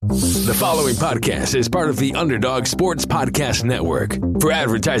The following podcast is part of the Underdog Sports Podcast Network. For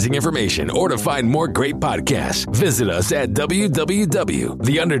advertising information or to find more great podcasts, visit us at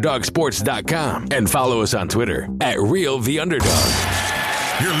www.theunderdogsports.com and follow us on Twitter at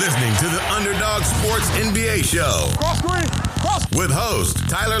RealTheUnderdog. You're listening to the Underdog Sports NBA Show with host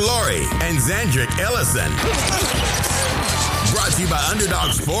Tyler Laurie and Zandrick Ellison. Brought to you by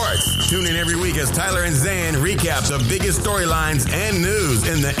Underdog Sports. Tune in every week as Tyler and Zan recap the biggest storylines and news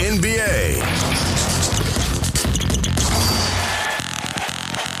in the NBA.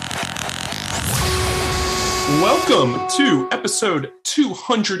 Welcome to episode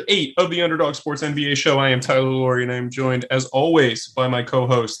 208 of the Underdog Sports NBA Show. I am Tyler Laurie, and I am joined, as always, by my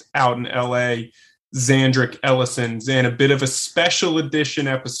co-host out in LA, Zandrick Ellison. Zan, a bit of a special edition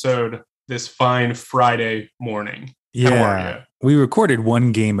episode this fine Friday morning. Yeah, we recorded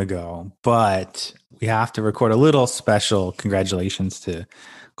one game ago, but we have to record a little special congratulations to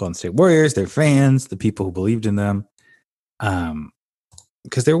Golden State Warriors, their fans, the people who believed in them,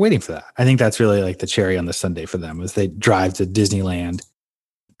 because they're waiting for that. I think that's really like the cherry on the sundae for them, as they drive to Disneyland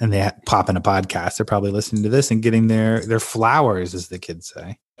and they pop in a podcast. They're probably listening to this and getting their flowers, as the kids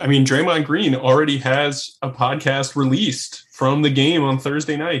say. I mean, Draymond Green already has a podcast released from the game on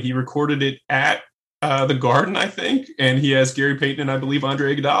Thursday night. He recorded it at the Garden, I think, and he has Gary Payton and I believe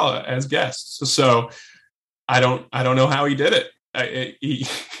Andre Iguodala as guests. So I don't know how he did it.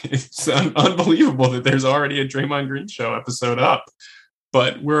 It's unbelievable that there's already a Draymond Green show episode up,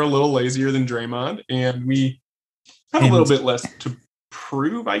 but we're a little lazier than Draymond, and we have a little bit less to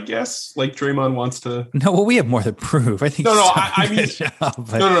prove, I guess. Like Draymond wants to. No, well, we have more to prove. I think. No.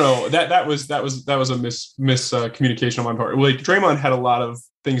 That was a miscommunication on my part. Like Draymond had a lot of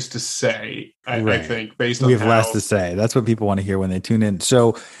things to say. I think based on we have less to say. That's what people want to hear when they tune in.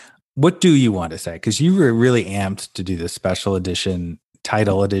 So, what do you want to say? Because you were really amped to do this special edition,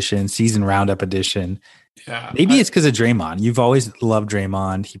 title edition, season roundup edition. Yeah, maybe it's because of Draymond. You've always loved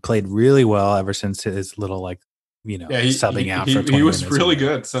Draymond. He played really well ever since his little subbing out for 20 he was minutes really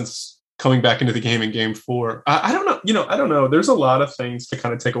good since coming back into the game in game 4. I don't know. I don't know. There's a lot of things to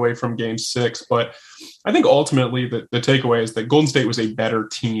kind of take away from game 6, but I think ultimately the takeaway is that Golden State was a better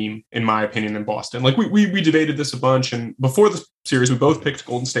team, in my opinion, than Boston. Like we debated this a bunch, and before the series, we both picked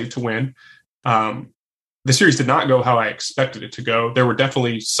Golden State to win. The series did not go how I expected it to go. There were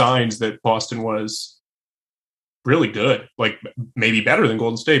definitely signs that Boston was really good, like maybe better than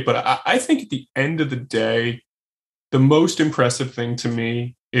Golden State. But I think at the end of the day, the most impressive thing to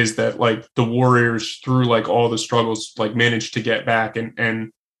me is that like the Warriors, through like all the struggles, like managed to get back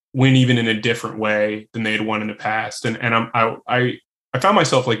and win even in a different way than they had won in the past. And I found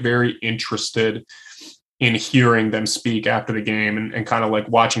myself like very interested in hearing them speak after the game and kind of like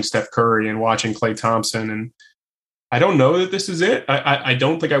watching Steph Curry and watching Klay Thompson. And I don't know that this is it. I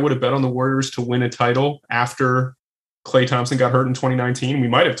don't think I would have bet on the Warriors to win a title after Klay Thompson got hurt in 2019. We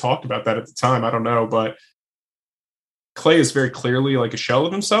might have talked about that at the time. I don't know, but Klay is very clearly like a shell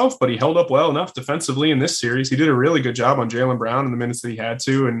of himself, but he held up well enough defensively in this series. He did a really good job on Jaylen Brown in the minutes that he had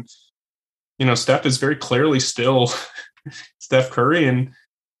to. And, Steph is very clearly still Steph Curry. And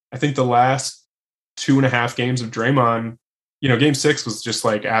I think the last 2.5 games of Draymond, game 6 was just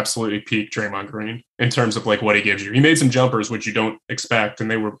like absolutely peak Draymond Green in terms of like what he gives you. He made some jumpers, which you don't expect,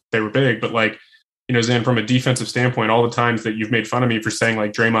 and they were big, but like, Zan, from a defensive standpoint, all the times that you've made fun of me for saying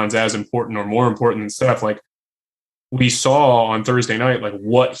like Draymond's as important or more important than Steph, like, we saw on Thursday night, like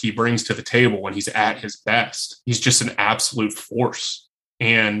what he brings to the table when he's at his best. He's just an absolute force.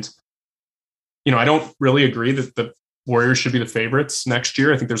 And, I don't really agree that the Warriors should be the favorites next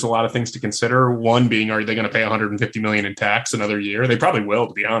year. I think there's a lot of things to consider. One being, are they going to pay $150 million in tax another year? They probably will,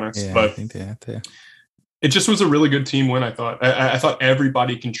 to be honest. Yeah, but I think they have to. It just was a really good team win, I thought. I thought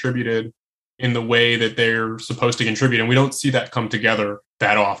everybody contributed in the way that they're supposed to contribute. And we don't see that come together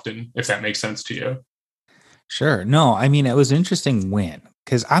that often, if that makes sense to you. Sure. No, I mean, it was an interesting win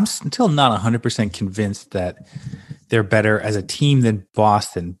because I'm still not 100% convinced that they're better as a team than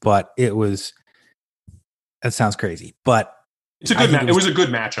Boston, but that sounds crazy, but it's a good it was a good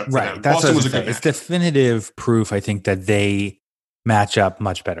matchup for right. them. That's Boston was a good matchup. It's definitive proof, I think, that they match up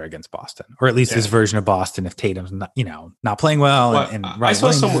much better against Boston, or at least this version of Boston if Tatum's not playing well and Ryan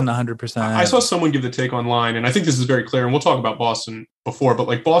Williams isn't 100%. I saw someone give the take online, and I think this is very clear, and we'll talk about Boston before, but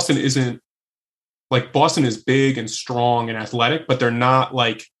like Boston is big and strong and athletic, but they're not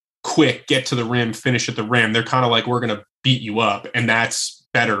like quick, get to the rim, finish at the rim. They're kind of like, we're going to beat you up. And that's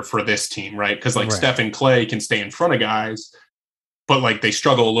better for this team, right? Because like Steph and Klay can stay in front of guys, but like they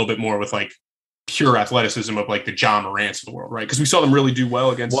struggle a little bit more with like pure athleticism of like the Ja Morants of the world, right? Because we saw them really do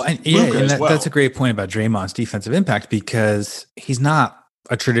well against Luka as well. That's a great point about Draymond's defensive impact, because he's not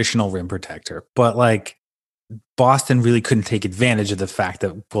a traditional rim protector, but like Boston really couldn't take advantage of the fact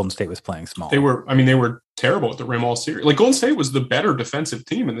that Golden State was playing small. They were terrible at the rim all series. Like Golden State was the better defensive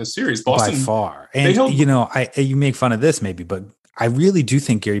team in this series. Boston by far. And you make fun of this maybe, but I really do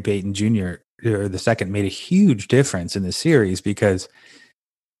think Gary Payton Jr. or the second made a huge difference in the series because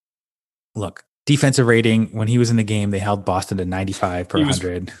look, defensive rating, when he was in the game, they held Boston to 95 per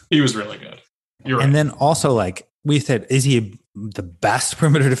 100. He was really good. You're right. And then also, like we said, is he the best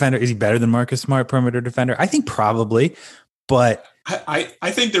perimeter defender? Is he better than Marcus Smart perimeter defender? I think probably, but I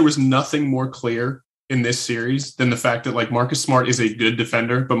think there was nothing more clear in this series than the fact that like Marcus Smart is a good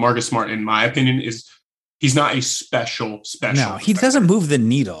defender, but Marcus Smart, in my opinion, he's not a special. No, he doesn't move the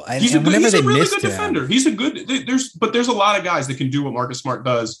needle. He's a really good defender. He's a good. There's a lot of guys that can do what Marcus Smart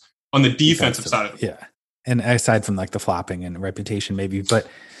does on the defensive side of it. Yeah, and aside from like the flopping and reputation, maybe, but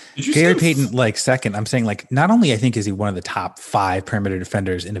Gary Payton, like second, I'm saying like not only I think is he one of the top 5 perimeter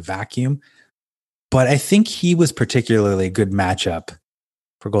defenders in a vacuum, but I think he was particularly a good matchup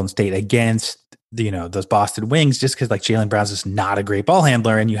for Golden State against those Boston wings, just because like Jaylen Brown's just not a great ball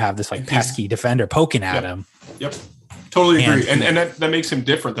handler, and you have this like pesky defender poking at him. Yep. Totally agree. And that makes him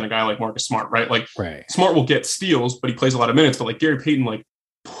different than a guy like Marcus Smart, right? Like Smart will get steals, but he plays a lot of minutes. But like Gary Payton, like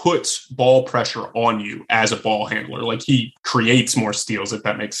puts ball pressure on you as a ball handler. Like he creates more steals, if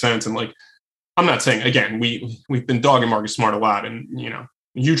that makes sense. And like, I'm not saying, again, we've been dogging Marcus Smart a lot, and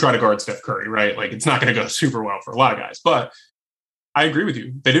you try to guard Steph Curry, right? Like it's not going to go super well for a lot of guys, but I agree with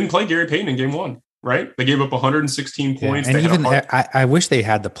you. They didn't play Gary Payton in game 1, right? They gave up 116 points. And even I wish they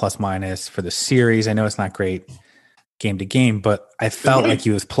had the plus minus for the series. I know it's not great game to game, but I felt like he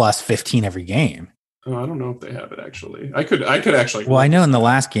was plus 15 every game. Oh, I don't know if they have it actually. I could actually. Well, I know in the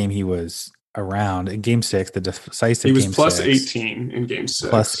last game he was around in game 6, the decisive game. He was plus 18 in game 6.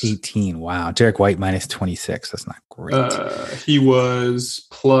 Plus 18. Wow. Derek White minus 26. That's not great. He was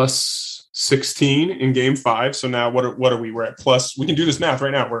plus 16 in game 5. So now what are we? We're at plus. We can do this math right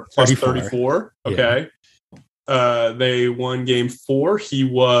now. We're at plus 34. Okay. Yeah. They won game 4. He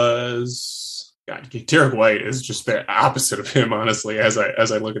was. God, Derek White is just the opposite of him, honestly, as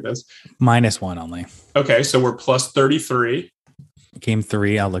I look at this. -1 only. Okay, so we're plus 33. Game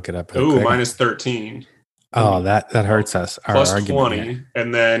 3, I'll look it up. Oh, minus 13. Oh, that hurts us. Plus 20.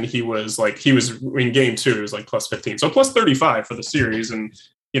 And then he was in game 2, it was like plus 15. So plus 35 for the series. And,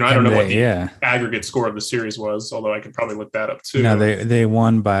 I don't know what the aggregate score of the series was, although I could probably look that up too. No, they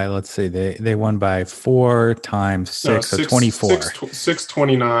won by, let's see, they won by 4 times 6, so 24.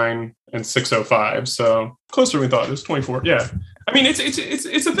 629 and 605. So closer than we thought. It was 24. Yeah. I mean, it's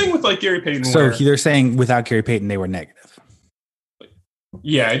a thing with like Gary Payton. So they're saying without Gary Payton, they were negative.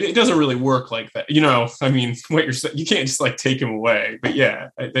 Yeah, it doesn't really work like that. I mean, what you're saying, you can't just like take him away. But yeah,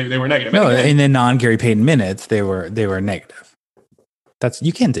 they were negative. No, in the non-Gary Payton minutes, they were negative.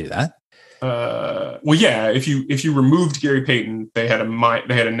 You can't do that. Well, yeah. If you removed Gary Payton, they had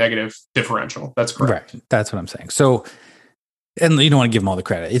a negative differential. That's correct. Right. That's what I'm saying. So, and you don't want to give them all the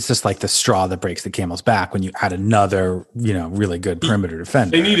credit. It's just like the straw that breaks the camel's back when you add another, really good perimeter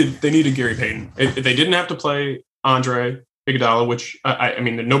defender. They needed Gary Payton. They didn't have to play Andre Iguodala, which I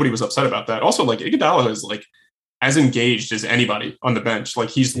mean, nobody was upset about that. Also, like Iguodala is like as engaged as anybody on the bench. Like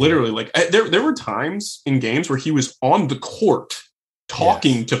he's literally like there were times in games where he was on the court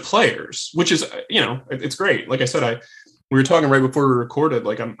talking to players, which is, it's great. Like I said, we were talking right before we recorded,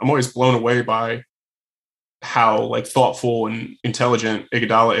 like I'm always blown away by how like thoughtful and intelligent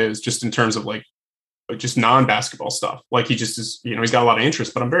Iguodala is just in terms of like just non-basketball stuff. Like he just is, he's got a lot of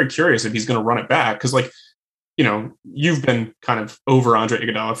interest, but I'm very curious if he's going to run it back. Cause like, you've been kind of over Andre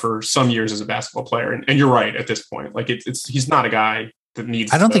Iguodala for some years as a basketball player. And you're right at this point. Like he's not a guy that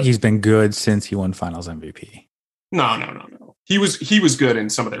needs, I don't think he's been good since he won finals MVP. No. He was good in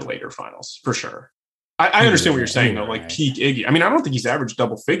some of their later finals for sure. I understand what you're saying though, like peak Iggy. I mean, I don't think he's averaged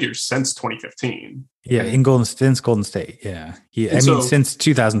double figures since 2015. Yeah, since Golden State. Yeah, since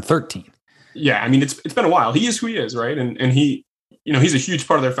 2013. Yeah, I mean, it's been a while. He is who he is, right? And he, he's a huge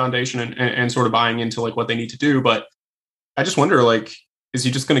part of their foundation and sort of buying into like what they need to do. But I just wonder, like, is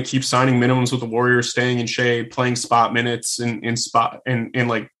he just going to keep signing minimums with the Warriors, staying in shape, playing spot minutes in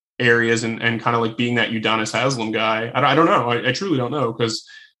like areas and kind of like being that Udonis Haslem guy? I don't know. I truly don't know, because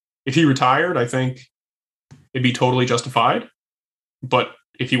if he retired, I think it'd be totally justified. But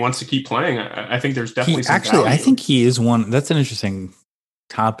if he wants to keep playing, I think there's definitely some value. I think he is one. That's an interesting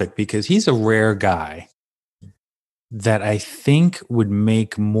topic, because he's a rare guy that I think would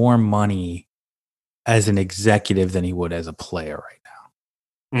make more money as an executive than he would as a player right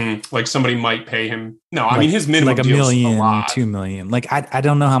now. Like somebody might pay him. No, I mean, his minimum like $1 million, $2 million. Like I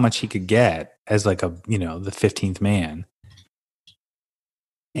don't know how much he could get as like the 15th man.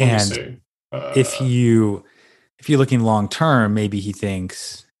 And if you're looking long term, maybe he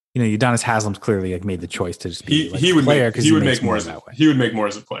thinks, Udonis Haslam's clearly like made the choice to just be he would player because he would make more that way. He would make more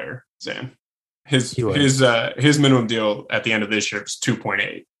as a player, Zan. His minimum deal at the end of this year was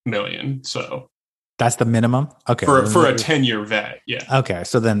 $2.8 million. So that's the minimum. Okay, for a 10-year vet. Yeah. Okay,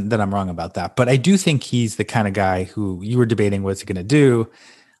 so then I'm wrong about that. But I do think he's the kind of guy who you were debating what's he going to do.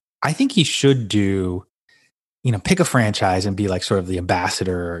 I think he should do, pick a franchise and be like sort of the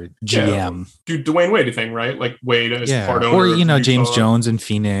ambassador or GM. Yeah, do Dwayne Wade thing, right? Like Wade as part owner. Or, James Jones in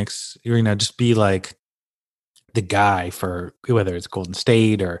Phoenix, or, just be like the guy for whether it's Golden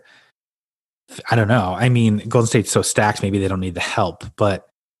State or I don't know. I mean, Golden State's so stacked, maybe they don't need the help, but,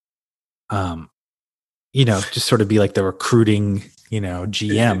 just sort of be like the recruiting,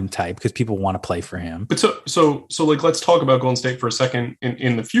 GM type because people want to play for him. But so like, let's talk about Golden State for a second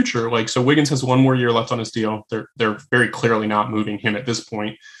in the future. Like, so Wiggins has one more year left on his deal. They're very clearly not moving him at this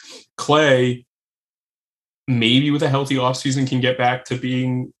point. Clay, maybe with a healthy offseason, can get back to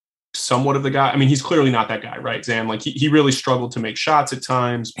being somewhat of the guy. I mean, he's clearly not that guy, right, Zan? Like he really struggled to make shots at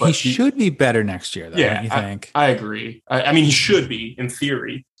times. But he should be better next year, though, don't you think? I agree. I mean, he should be in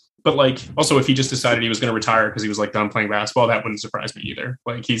theory. But like, also, if he just decided he was going to retire because he was like done playing basketball, that wouldn't surprise me either.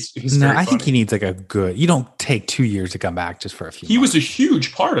 Like he's no, I think he needs like a good. You don't take 2 years to come back just for a few. He was a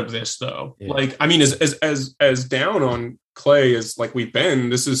huge part of this, though. Yeah. Like, I mean, as down on Clay as like we've been,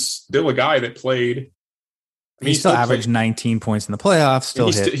 this is still a guy that played. I mean, he still averaged 19 points in the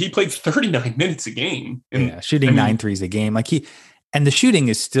playoffs. He played 39 minutes a game. And, shooting 9 threes a game. Like and the shooting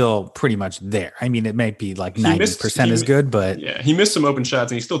is still pretty much there. I mean, it might be like 90% as good, but he missed some open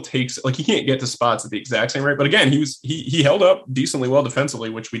shots and he still takes like he can't get to spots at the exact same rate. But again, he held up decently well defensively,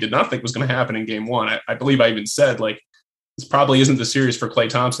 which we did not think was going to happen in game one. I believe I even said like this probably isn't the series for Klay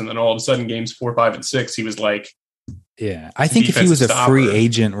Thompson. Then all of a sudden, games 4, 5, and 6, he was like, I think if he was a free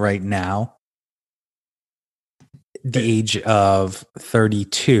agent right now, the age of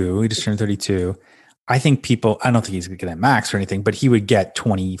 32, he just turned 32. I think I don't think he's going to get that max or anything, but he would get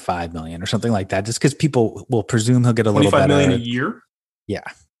 25 million or something like that just because people will presume he'll get a little better. 25 million a year? Yeah.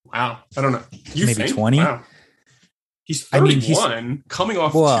 Wow. I don't know. Maybe think? 20? Wow. He's 31 coming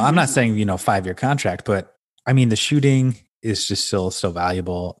off. Well, I'm not saying, 5-year contract, but I mean, the shooting is just still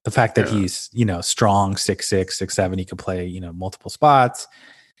valuable. The fact that he's, strong, 6'6", 6'7", he could play, multiple spots.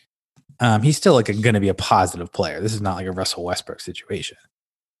 He's still like going to be a positive player. This is not like a Russell Westbrook situation.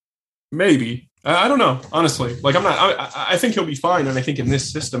 Maybe. I don't know, honestly. Like I think he'll be fine. And I think in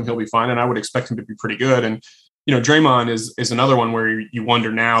this system, he'll be fine. And I would expect him to be pretty good. And, Draymond is another one where you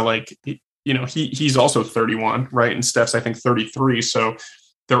wonder now, like, he's also 31, right? And Steph's, I think, 33. So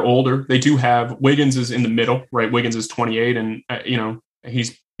they're older. They do have Wiggins is in the middle, right? Wiggins is 28 and,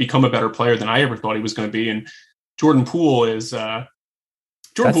 he's become a better player than I ever thought he was going to be. And Jordan Poole is,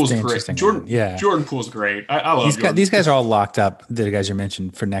 Jordan Poole's great. Jordan Poole's great. I love these guys are all locked up, the guys you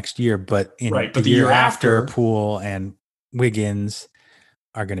mentioned, for next year. But the year after, Poole and Wiggins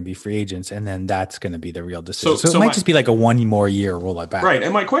are going to be free agents, and then that's going to be the real decision. So it might just be like a 1 more year roll it back. Right.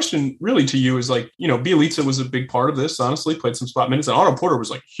 And my question really to you is like, Bielitsa was a big part of this, honestly, played some spot minutes, and Otto Porter was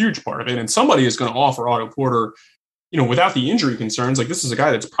like a huge part of it. And somebody is going to offer Otto Porter, without the injury concerns, like this is a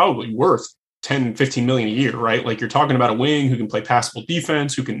guy that's probably worth 10, 15 million a year, right? Like you're talking about a wing who can play passable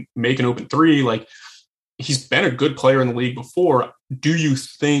defense, who can make an open three. Like he's been a good player in the league before. Do you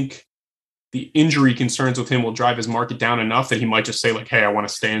think the injury concerns with him will drive his market down enough that he might just say like, hey, I want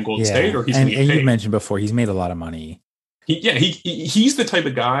to stay in Golden State, or he's going to get paid? You mentioned before, he's made a lot of money. He's the type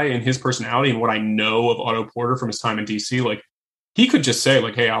of guy, and his personality and what I know of Otto Porter from his time in DC, like he could just say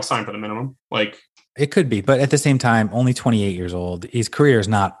like, hey, I'll sign for the minimum. Like, it could be, but at the same time, only 28 years old. His career is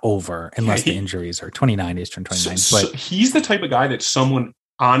not over unless the injuries are 29. He's turned 29. So he's the type of guy that someone,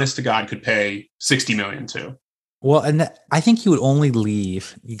 honest to God, could pay $60 million to. Well, and I think you would only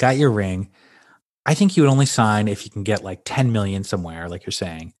leave. You got your ring. I think you would only sign if you can get like 10 million somewhere, like you're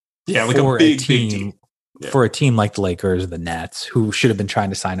saying. Yeah, like a big team. For a team like the Lakers or the Nets, who should have been trying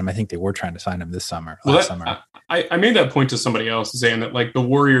to sign him. I think they were trying to sign him last summer. I made that point to somebody else, saying that like the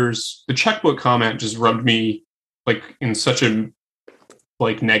Warriors, the checkbook comment just rubbed me like in such a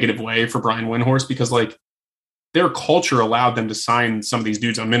like negative way for Brian Windhorst, because like their culture allowed them to sign some of these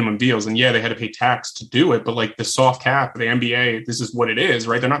dudes on minimum deals. And they had to pay tax to do it. But like the soft cap, the NBA, this is what it is,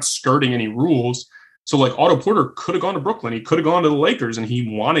 right? They're not skirting any rules. So like Otto Porter could have gone to Brooklyn. He could have gone to the Lakers, and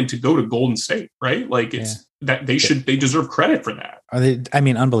he wanted to go to Golden State, right? Like it's that they deserve credit for that.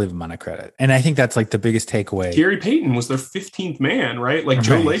 Unbelievable amount of credit. And I think that's like the biggest takeaway. Gary Payton was their 15th man, right? Like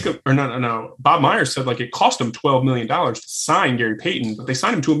Joe Lacob, or no. Bob Myers said like it cost him $12 million to sign Gary Payton, but they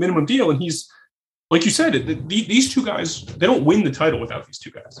signed him to a minimum deal, and he's like you said, these two guys, they don't win the title without these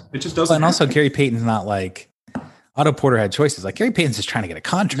two guys. It just doesn't. And also, Gary Payton's not like Otto Porter had choices. Like Gary Payton's just trying to get a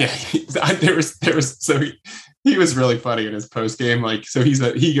contract. Yeah, he was really funny in his post game. Like, so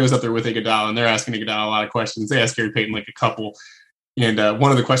he goes up there with Iguodala, and they're asking Iguodala a lot of questions. They asked Gary Payton like a couple, and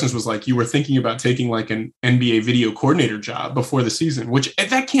one of the questions was like, "You were thinking about taking like an NBA video coordinator job before the season," which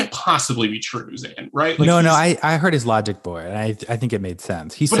that can't possibly be true, Zan, right? Like, no, I heard his logic for it, and I think it made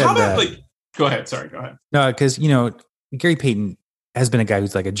sense. He said that. Go ahead. Sorry, go ahead. No, because Gary Payton has been a guy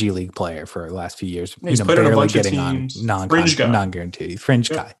who's like a G League player for the last few years. He's played on a bunch of teams. Non-guaranteed, fringe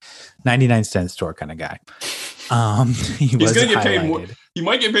guy, 99-cent store kind of guy. He's going to get paid more. He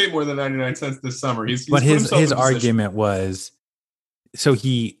might get paid more than 99 cents this summer. But his argument was, so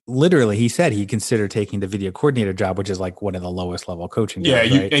he said he considered taking the video coordinator job, which is like one of the lowest level coaching. Yeah,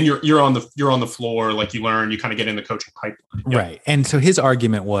 jobs, right? And you're on the floor, like you learn, you kind of get in the coaching pipeline, right? And so his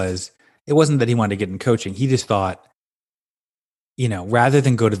argument was, it wasn't that he wanted to get in coaching. He just thought, rather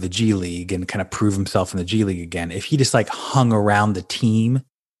than go to the G League and kind of prove himself in the G League again, if he just like hung around the team,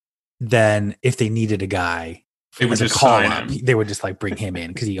 then if they needed a guy, they would just sign him. They would just like bring him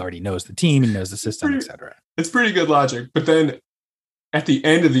in because he already knows the team and knows the system, etc. It's pretty good logic. But then at the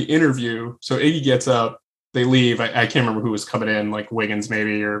end of the interview, so Iggy gets up, they leave. I can't remember who was coming in, like Wiggins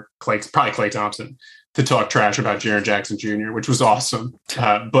maybe, or probably Klay Thompson, to talk trash about Jaren Jackson Jr., which was awesome.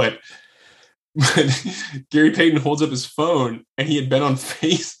 But Gary Payton holds up his phone, and he had been on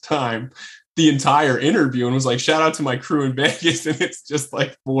FaceTime the entire interview and was like, "Shout out to my crew in Vegas." And it's just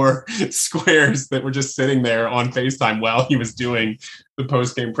like 4 squares that were just sitting there on FaceTime while he was doing the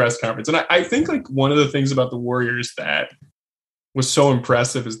post-game press conference. And I think like one of the things about the Warriors that was so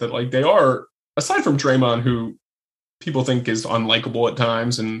impressive is that like they are, aside from Draymond, who people think is unlikable at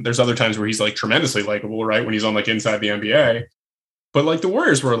times, and there's other times where he's like tremendously likable, right? When he's on like Inside the NBA. But like the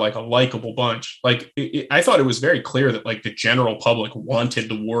Warriors were like a likable bunch. Like I thought it was very clear that like the general public wanted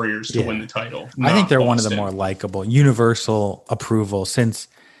the Warriors to win the title. I think they're one of the more likable, universal approval since,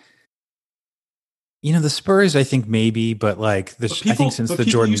 the Spurs, I think maybe, but like I think since the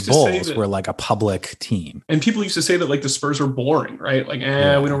Jordan Bulls were like a public team. And people used to say that like the Spurs were boring, right? Like, we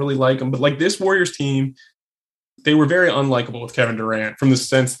don't really like them. But like this Warriors team, they were very unlikable with Kevin Durant from the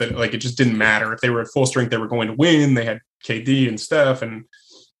sense that like it just didn't matter. If they were at full strength, they were going to win. They had KD and Steph and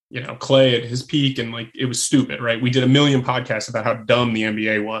Clay at his peak, and like it was stupid, right? We did a million podcasts about how dumb the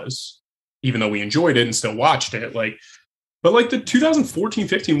NBA was, even though we enjoyed it and still watched it. But like the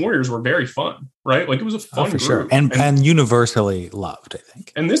 2014-15 Warriors were very fun, right? Like it was a fun group. Sure. And universally loved, I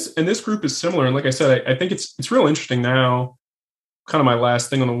think. And this group is similar. And like I said, I think it's real interesting now. Kind of my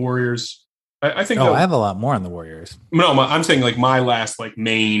last thing on the Warriors. I think. I have a lot more on the Warriors. No, I'm saying like my last like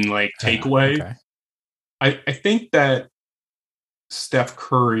main like takeaway. Okay. I think that Steph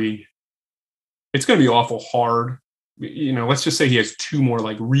Curry, it's going to be awful hard. Let's just say he has 2 more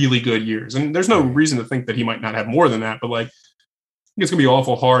like really good years, and there's no reason to think that he might not have more than that. But like, I think it's going to be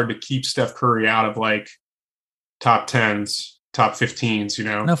awful hard to keep Steph Curry out of like top 10s, top 15s.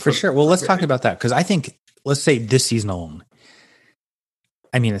 No, for sure. Well, let's talk about that because I think let's say this season alone.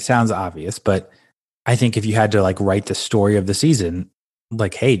 I mean, it sounds obvious, but I think if you had to like write the story of the season,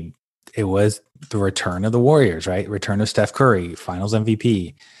 like, hey, it was the return of the Warriors, right? Return of Steph Curry, Finals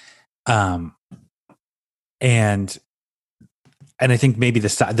MVP, and I think maybe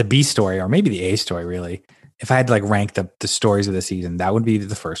the B story or maybe the A story, really. If I had to like rank the stories of the season, that would be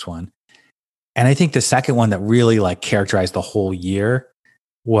the first one, and I think the second one that really like characterized the whole year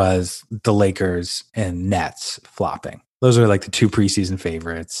was the Lakers and Nets flopping. Those are like the 2 preseason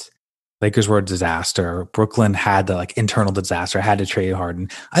favorites. Lakers were a disaster. Brooklyn had the like internal disaster, had to trade Harden.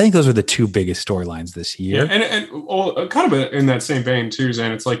 I think those are the 2 biggest storylines this year. Yeah, and kind of in that same vein too,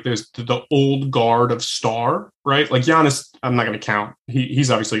 Zan, it's like there's the old guard of star, right? Like Giannis, I'm not going to count. He's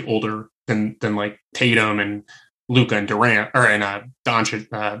obviously older than like Tatum and Luka and Durant,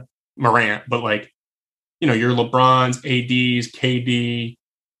 Doncic, Morant. But like, your LeBrons, ADs, KD,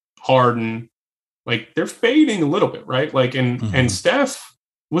 Harden, like they're fading a little bit, right? Like, and Steph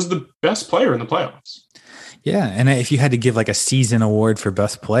was the best player in the playoffs. Yeah, and if you had to give like a season award for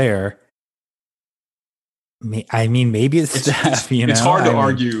best player, I mean, maybe it's Steph. It's hard to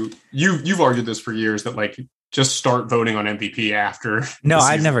argue. You've argued this for years that like just start voting on MVP after. No,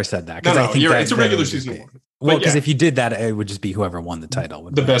 I've never said that. No, I think it's a regular season award. Well, because if you did that, it would just be whoever won the title.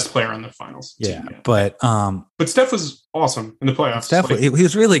 The best player in the finals. Yeah, but Steph was awesome in the playoffs. Steph, he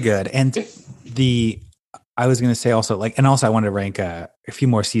was really good, and I was going to say also I wanted to rank a few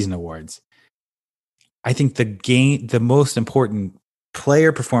more season awards. I think the most important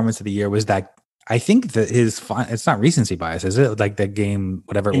player performance of the year was that I think that it's not recency bias, is it? Like that game,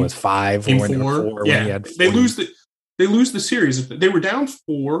 whatever it was, 5 or in 4. Yeah, when he had they lose the series. They were down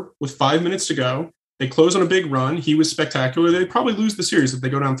 4 with 5 minutes to go. They close on a big run. He was spectacular. They probably lose the series if they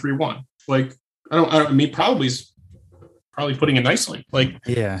go down 3-1. Like I mean, probably putting it nicely. Like,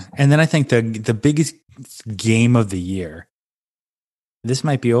 yeah. And then I think the biggest game of the year, this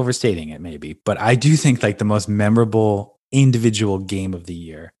might be overstating it maybe, but I do think like the most memorable individual game of the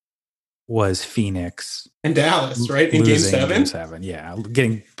year was Phoenix and Dallas, right? In Game 7? Game 7, yeah.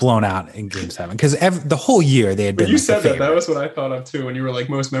 Getting blown out in Game 7. Because the whole year they had been. When you said that was what I thought of too. When you were like,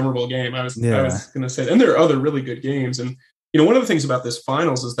 most memorable game, I was going to say, and there are other really good games. And, one of the things about this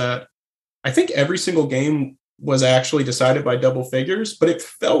finals is that I think every single game was actually decided by double figures, but it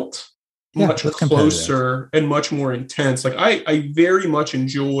felt much closer and much more intense. Like I very much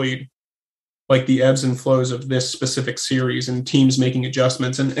enjoyed like the ebbs and flows of this specific series and teams making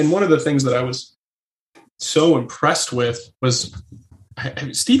adjustments. And one of the things that I was so impressed with was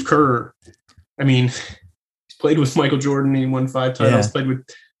Steve Kerr. I mean, he's played with Michael Jordan. He won 5 titles, played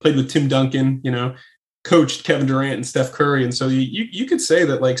with Tim Duncan, coached Kevin Durant and Steph Curry. And so you could say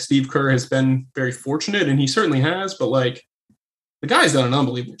that like Steve Kerr has been very fortunate, and he certainly has, but like the guy's done an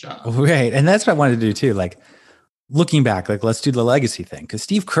unbelievable job. Right. And that's what I wanted to do too. Like looking back, like let's do the legacy thing. Cause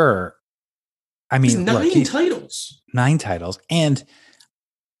Steve Kerr, I mean, 9 titles. 9 titles. And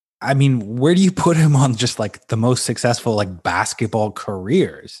I mean, where do you put him on just like the most successful like basketball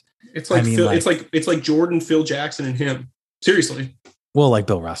careers? It's like it's like Jordan, Phil Jackson, and him. Seriously. Well, like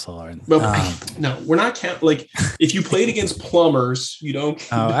Bill Russell. No, we're not counting. Like if you played against plumbers, you don't.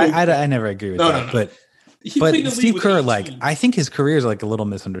 I never agree with that. No. But Steve Kerr, like I think his career is like a little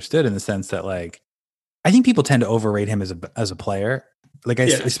misunderstood in the sense that like I think people tend to overrate him as a player. Like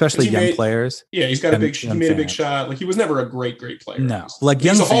especially young players. Yeah, he's got he made a big shot. Like he was never a great player. No, like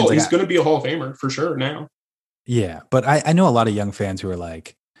young fans, he's going to be a Hall of Famer for sure now. Yeah, but I know a lot of young fans who are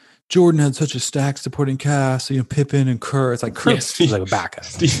like, Jordan had such a stacked supporting cast. Pippen and Kerr. It's like Kerr was like a backup.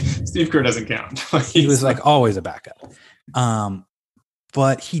 Steve Kerr doesn't count. He was like always a backup.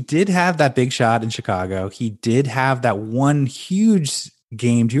 But he did have that big shot in Chicago. He did have that one huge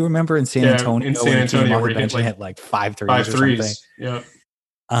game. Do you remember in San Antonio? In San Antonio, where he hit like 5 threes or something.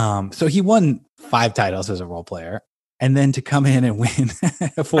 Yeah. So he won 5 titles as a role player, and then to come in and win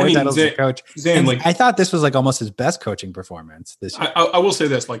 4 titles as a coach. I thought this was like almost his best coaching performance this year. I will say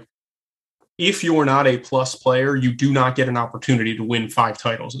this: like, if you're not a plus player, you do not get an opportunity to win 5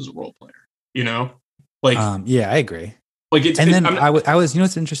 titles as a role player. Like, I agree. Like, I was,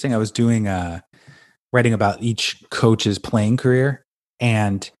 what's interesting? I was doing writing about each coach's playing career.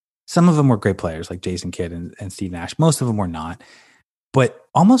 And some of them were great players like Jason Kidd and Steve Nash. Most of them were not. But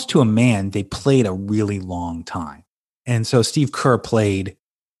almost to a man, they played a really long time. And so Steve Kerr played,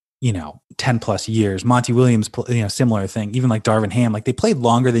 10 plus years. Monty Williams, similar thing. Even like Darvin Ham, like they played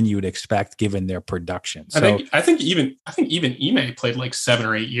longer than you would expect given their production. So I think even Ime played like 7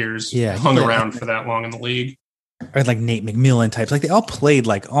 or 8 years. Yeah, hung around for that long in the league. Or like Nate McMillan types. Like they all played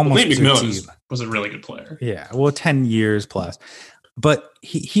like almost. Nate McMillan was a really good player. Yeah. Well, 10 years plus. But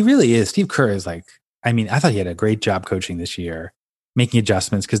he really is. Steve Kerr is like, I mean, I thought he had a great job coaching this year, making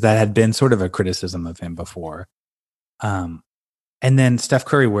adjustments because that had been sort of a criticism of him before. And then Steph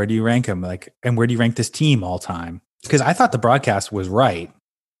Curry, where do you rank him? Like, and where do you rank this team all time? Because I thought the broadcast was right.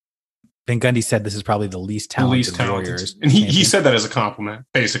 Van Gundy said this is probably the least talented Warriors. And he said that as a compliment,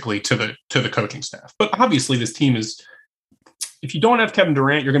 basically, to the coaching staff. But obviously this team is, if you don't have Kevin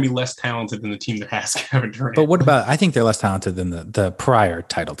Durant, you're going to be less talented than the team that has Kevin Durant. But what about, I think they're less talented than the prior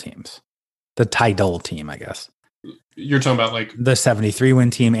title teams. The title team, I guess. You're talking about like the 73 win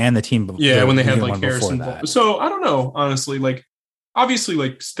team and the team before. Yeah, when they had like Harrison. So I don't know, honestly, like obviously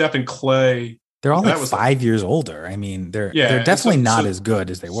like Steph and Clay. They're all like 5 years older. I mean, they're definitely not as good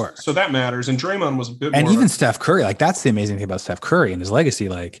as they were. So that matters. And Draymond was a bit and more. And even Steph Curry, like that's the amazing thing about Steph Curry and his legacy.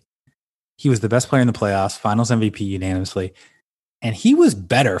 Like he was the best player in the playoffs, finals MVP unanimously. And he was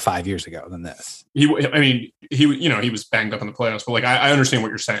better 5 years ago than this. He was banged up in the playoffs, but like, I understand what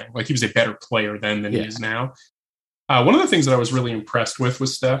you're saying. Like he was a better player then than he is now. One of the things that I was really impressed with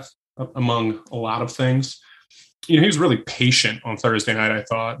Steph, among a lot of things, he was really patient on Thursday night. I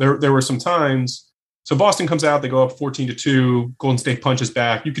thought there were some times. So Boston comes out, they go up 14-2. Golden State punches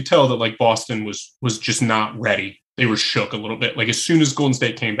back. You could tell that like Boston was just not ready. They were shook a little bit. Like as soon as Golden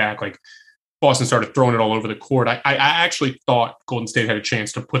State came back, like Boston started throwing it all over the court. I actually thought Golden State had a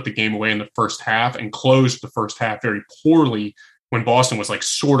chance to put the game away in the first half and closed the first half very poorly when Boston was like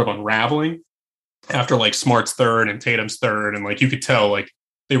sort of unraveling after like Smart's third and Tatum's third. And like you could tell like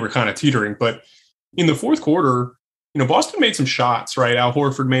they were kind of teetering. But in the fourth quarter, Boston made some shots, right? Al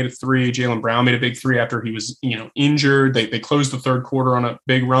Horford made a three. Jaylen Brown made a big three after he was, injured. They closed the third quarter on a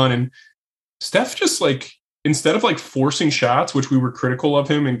big run. And Steph just instead of forcing shots, which we were critical of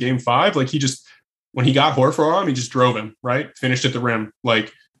him in game 5, when he got Horford on him, he just drove him, right? Finished at the rim,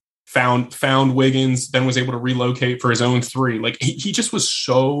 found Wiggins, then was able to relocate for his own three. He just was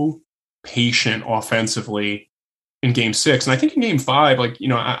so patient offensively in game 6. And I think in game 5,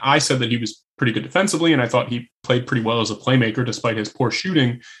 I said that he was pretty good defensively, and I thought he played pretty well as a playmaker despite his poor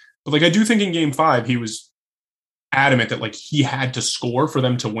shooting. But I do think in game 5, he was adamant that he had to score for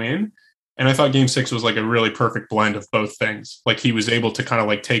them to win. And I thought game 6 was a really perfect blend of both things. He was able to kind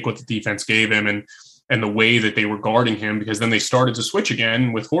of take what the defense gave him and the way that they were guarding him, because then they started to switch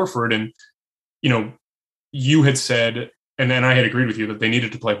again with Horford. And, you had said, and then I had agreed with you that they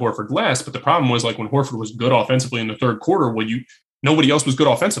needed to play Horford less. But the problem was when Horford was good offensively in the third quarter, nobody else was good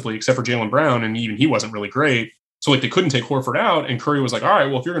offensively except for Jaylen Brown. And even he wasn't really great. So they couldn't take Horford out. And Curry was all right,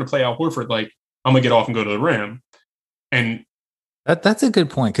 well, if you're going to play Al Horford, I'm going to get off and go to the rim. And that's a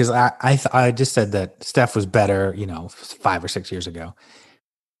good point. Cause I just said that Steph was better, 5 or 6 years ago.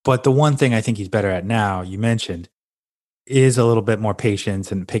 But the one thing I think he's better at now, you mentioned, is a little bit more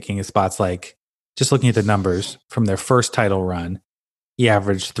patience and picking his spots. Just looking at the numbers from their first title run, he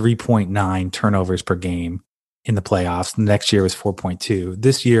averaged 3.9 turnovers per game in the playoffs. The next year was 4.2.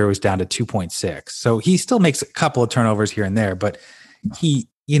 This year it was down to 2.6. So he still makes a couple of turnovers here and there, but he's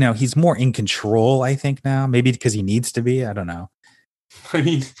more in control, I think, now. Maybe because he needs to be. I don't know.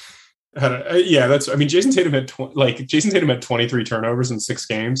 Jason Tatum had 23 turnovers in 6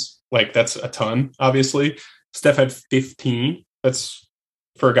 games. That's a ton, obviously. Steph had 15. That's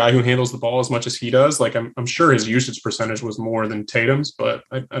for a guy who handles the ball as much as he does. I'm sure his usage percentage was more than Tatum's, but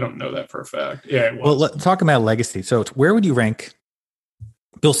I don't know that for a fact. Yeah, it was. Well, let's talk about legacy. So where would you rank?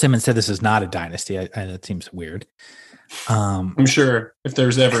 Bill Simmons said this is not a dynasty. That seems weird. I'm sure if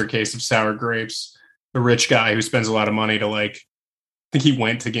there's ever a case of sour grapes, a rich guy who spends a lot of money to I think he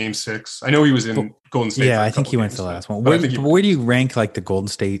went to game 6. I know he was in Golden State. Yeah, I think he went to the last one. Where do you rank the Golden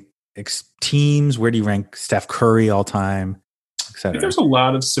State teams? Where do you rank Steph Curry all time, et cetera? I think there's a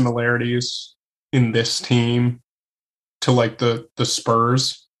lot of similarities in this team to the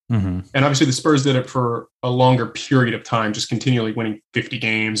Spurs. Mm-hmm. And obviously the Spurs did it for a longer period of time, just continually winning 50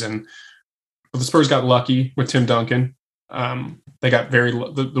 games. But the Spurs got lucky with Tim Duncan. They got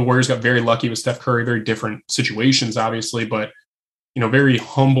the Warriors got very lucky with Steph Curry. Very different situations, obviously, but very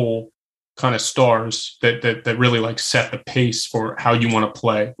humble kind of stars that really set the pace for how you want to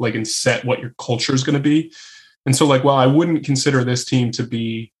play, and set what your culture is going to be. And so while I wouldn't consider this team to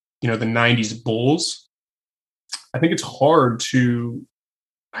be, the 90s Bulls, I think it's hard to,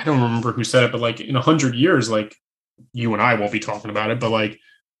 I don't remember who said it, but in 100 years, you and I won't be talking about it, but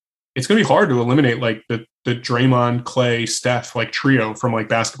it's going to be hard to eliminate the Draymond, Clay, Steph trio from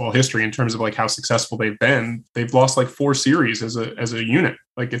basketball history in terms of how successful they've been. They've lost 4 series as a unit.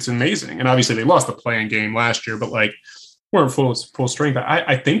 It's amazing. And obviously they lost the play-in game last year, but we're at full strength.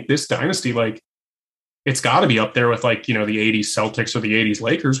 I think this dynasty, it's got to be up there with the 80s Celtics or the 80s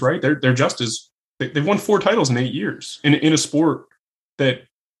Lakers, right? They're just as they've won 4 titles in 8 years in a sport that,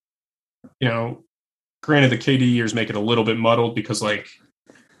 granted the KD years make it a little bit muddled because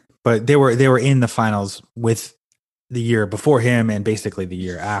but they were in the finals with the year before him and basically the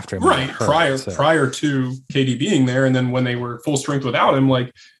year after him. Right. Prior to KD being there. And then when they were full strength without him,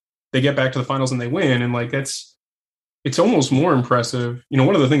 they get back to the finals and they win. And it's almost more impressive.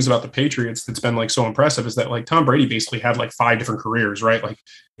 One of the things about the Patriots that's been so impressive is that Tom Brady basically had 5 different careers, right?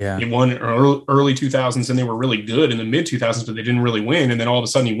 He won early 2000s and they were really good in the mid 2000s, but they didn't really win. And then all of a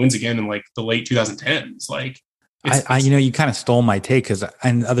sudden he wins again in the late 2010s. You kind of stole my take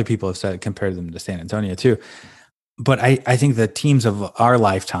and other people have said compared them to San Antonio too. But I think the teams of our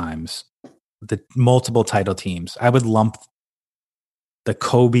lifetimes, the multiple title teams, I would lump the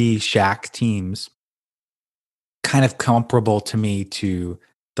Kobe, Shaq teams kind of comparable to me to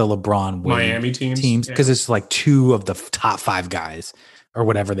the LeBron Miami teams because it's 2 of the top 5 guys or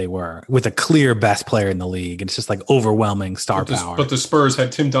whatever they were with a clear best player in the league. And it's just overwhelming star power. But the Spurs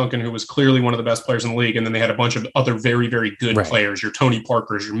had Tim Duncan, who was clearly one of the best players in the league. And then they had a bunch of other very, very good players, your Tony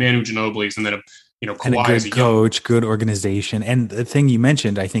Parkers, your Manu Ginobili's, and then, Kawhi and a good coach, good organization. And the thing you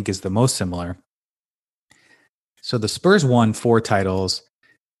mentioned, I think, is the most similar. So the Spurs won 4 titles,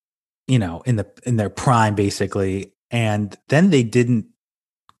 in their prime, basically. And then they didn't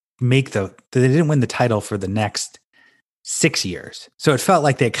win the title for the next 6 years. So it felt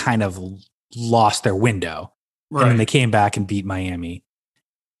like they kind of lost their window. Right. And then they came back and beat Miami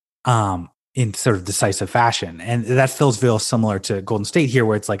in sort of decisive fashion. And that feels real similar to Golden State here,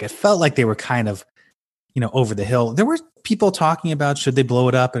 where it's it felt like they were kind of over the hill. There were people talking about should they blow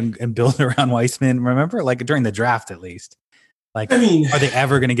it up and build around Weissman. Remember, like during the draft, at least. Like, are they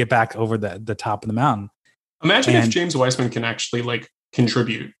ever going to get back over the top of the mountain? Imagine if James Weissman can actually like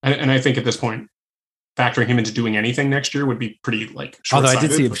contribute. And I think at this point, factoring him into doing anything next year would be pretty like short-sighted. Although I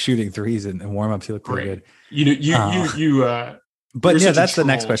did see him shooting threes and warm-ups. He looked pretty good. But yeah, that's the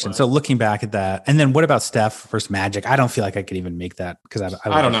next question. So looking back at that, and then what about Steph versus Magic? I don't feel like I could even make that because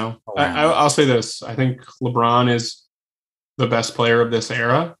I don't know. I'll say this. I think LeBron is the best player of this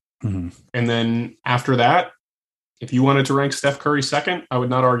era. Mm-hmm. And then after that, if you wanted to rank Steph Curry second, I would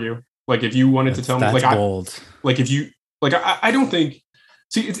not argue. Like if you wanted to tell me, like bold. I don't think.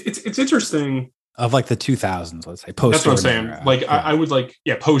 See, it's interesting. Of like the 2000s, let's say post. That's what I'm saying. Era. Like I would like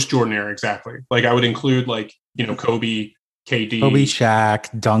post Jordan era exactly. Like I would include like Kobe, KD,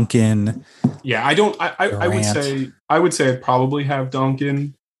 Shaq, Duncan. Yeah, I don't. I would say I'd probably have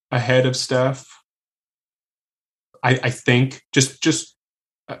Duncan ahead of Steph. I think just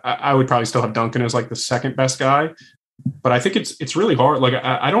I would probably still have Duncan as like the second best guy, but I think it's really hard. Like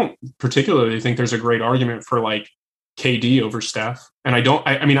I don't particularly think there's a great argument for like KD over Steph. And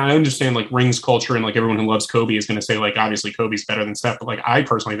I mean, I understand like rings culture and like everyone who loves Kobe is going to say like, obviously Kobe's better than Steph, but like, I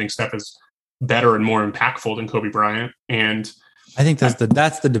personally think Steph is better and more impactful than Kobe Bryant. And I think that's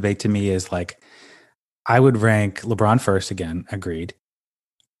the debate to me is like, I would rank LeBron first again. Agreed.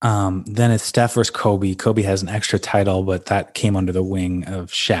 Then it's Steph versus Kobe. Kobe has an extra title, but that came under the wing of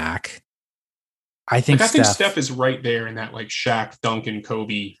Shaq. I think Steph is right there in that like Shaq, Duncan,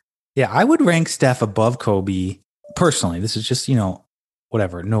 Kobe. Yeah. I would rank Steph above Kobe. Personally, this is just,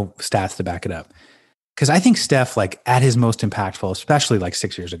 whatever, no stats to back it up. Because I think Steph, like at his most impactful, especially like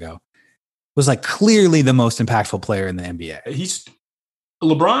 6 years ago, was like clearly the most impactful player in the NBA. He's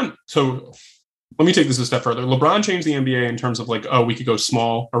LeBron. So let me take this a step further. LeBron changed the NBA in terms of like, we could go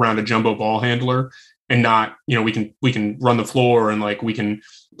small around a jumbo ball handler and not, we can run the floor and like we can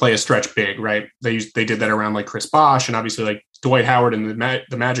play a stretch big, right? They did that around like Chris Bosh and obviously like Dwight Howard and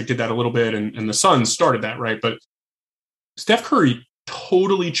the Magic did that a little bit and the Suns started that, right? But Steph Curry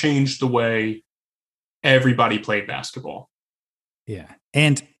totally changed the way everybody played basketball. Yeah.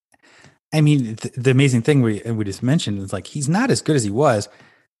 And I mean, the amazing thing we just mentioned is like, he's not as good as he was.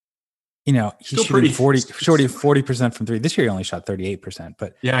 He's still shooting 40% from three. This year he only shot 38%,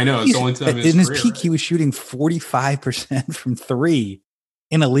 but yeah, I know. It's the only time in his peak, right? He was shooting 45% from three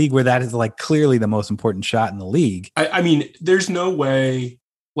in a league where that is like clearly the most important shot in the league. I mean, there's no way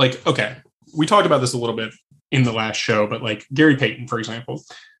like, okay, we talked about this a little bit in the last show, but like Gary Payton, for example,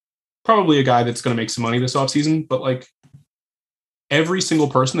 probably a guy that's going to make some money this offseason, but like every single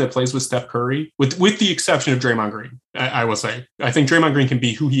person that plays with Steph Curry, with the exception of Draymond Green, I will say, I think Draymond Green can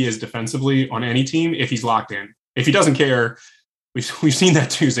be who he is defensively on any team if he's locked in. If he doesn't care, we've seen that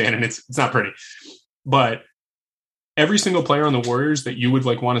too, Zan, and it's not pretty. But every single player on the Warriors that you would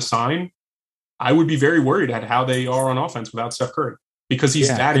like want to sign, I would be very worried at how they are on offense without Steph Curry. Because he's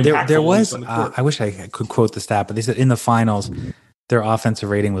that impactful. There was, I wish I could quote the stat, but they said in the finals, their offensive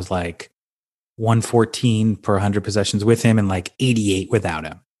rating was like 114 per 100 possessions with him and like 88 without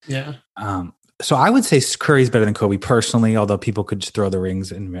him. Yeah. So I would say Curry's better than Kobe personally, although people could just throw the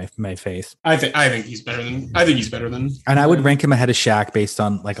rings in my face. I think he's better than. And I would rank him ahead of Shaq based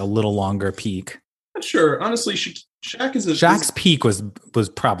on like a little longer peak. Not sure. Honestly, Shaq's peak was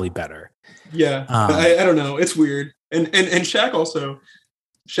probably better. Yeah. I don't know. It's weird. And Shaq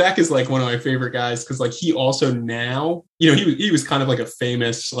is like one of my favorite guys because like he also now, he was kind of like a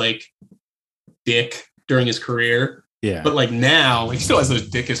famous like dick during his career. Yeah. But like now he still has those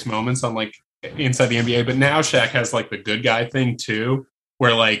dickish moments on like inside the NBA. But now Shaq has like the good guy thing too,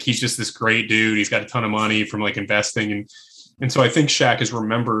 where like he's just this great dude. He's got a ton of money from like investing. And so I think Shaq is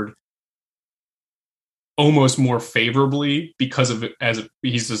remembered almost more favorably because of it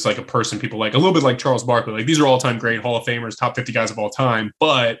he's just like a person people like a little bit like Charles Barkley. Like these are all-time great Hall of Famers, top 50 guys of all time,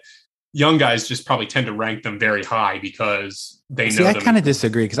 but young guys just probably tend to rank them very high because they know them. I kind of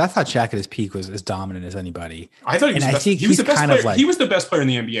disagree because I thought Shaq at his peak was as dominant as anybody. I thought he was the best player. He was the best player in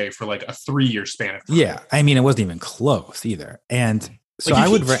the NBA for like a 3-year span of time. Yeah. I mean, it wasn't even close either. And so like, I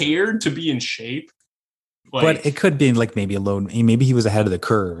would cared to be in shape. Like, but it could be like maybe maybe he was ahead of the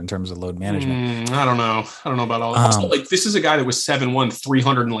curve in terms of load management. I don't know about all that. Also, like this is a guy that was 7'1",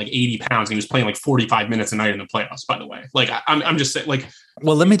 380 pounds. And he was playing like 45 minutes a night in the playoffs, by the way. Like I'm just saying like,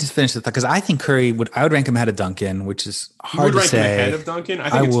 well, let me just finish this because I think Curry I would rank him ahead of Duncan, which is hard to say. You would rank him ahead of Duncan? I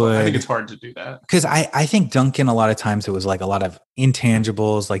think it's hard to do that. Because I think Duncan, a lot of times it was like a lot of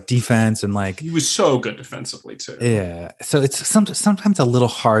intangibles, like defense and like. He was so good defensively too. Yeah. So it's sometimes a little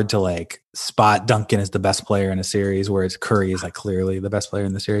hard to like spot Duncan as the best player in a series, whereas Curry is like clearly the best player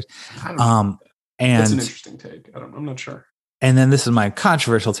in the series. That's an And interesting take. I'm not sure. and then this is my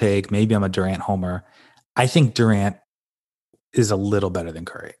controversial take. Maybe I'm a Durant homer. I think Durant is a little better than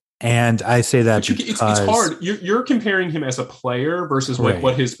Curry. And I say that it's hard. You're comparing him as a player versus like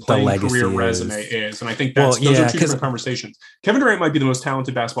what his playing career resume is. And I think those are two different conversations. Kevin Durant might be the most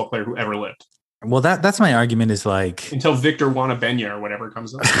talented basketball player who ever lived. Well, that's my argument is like... Until Victor Wembanyama or whatever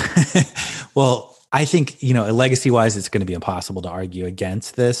comes up. Well, I think, legacy-wise, it's going to be impossible to argue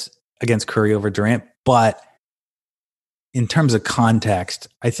against Curry over Durant. But in terms of context,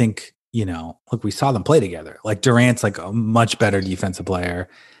 I think, look, we saw them play together. Like Durant's like a much better defensive player.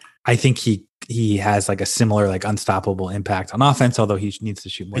 I think he has like a similar like unstoppable impact on offense, although he needs to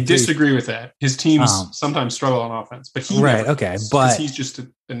shoot more. I disagree with that. His teams sometimes struggle on offense, but but he's just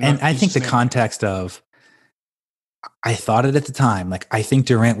and I think the context of I thought it at the time, like I think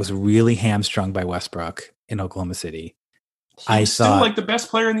Durant was really hamstrung by Westbrook in Oklahoma City. He's still like the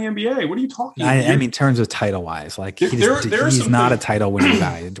best player in the NBA. What are you talking about? I mean, in terms of title wise, like he's not a title winning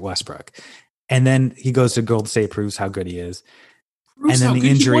guy, Westbrook. And then he goes to Golden State, proves how good he is. And then the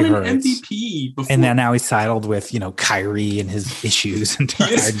injury hurts. MVP before. And then now he's saddled with, Kyrie and his issues and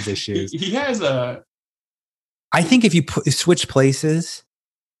Harden's issues. He has I think if you switch places,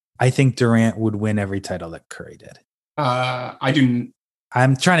 I think Durant would win every title that Curry did. I'm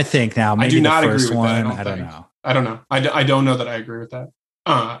trying to think now. Maybe I do not the first agree with one. That, I don't know. I don't know that I agree with that.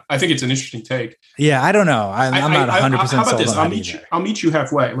 I think it's an interesting take. Yeah, I don't know. I'm not 100% sold on that either. I'll meet you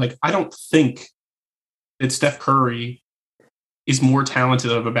halfway. Like, I don't think that Steph Curry is more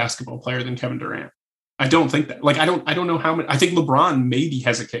talented of a basketball player than Kevin Durant. I don't think that. Like, I don't know how many. I think LeBron maybe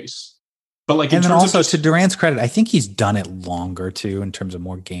has a case, but like, and then also to Durant's credit, I think he's done it longer too in terms of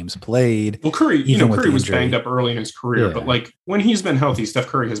more games played. Well, Curry, Curry was banged up early in his career, but like when he's been healthy, Steph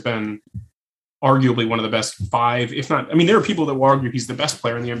Curry has been arguably one of the best five, if not. I mean, there are people that will argue he's the best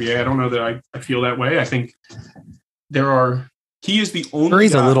player in the NBA. I don't know that I feel that way. I think he is the only.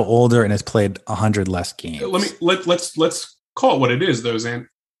 Curry's a little older and has played 100 less games. Let's call it what it is, though, Zan.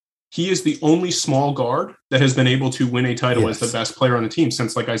 He is the only small guard that has been able to win a title as the best player on the team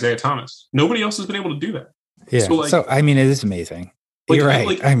since like Isaiah Thomas. Nobody else has been able to do that. Yeah. So I mean, it is amazing. You're right.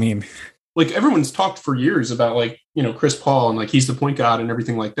 Like everyone's talked for years about like, Chris Paul and like he's the point guard and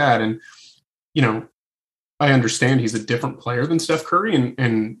everything like that. And, I understand he's a different player than Steph Curry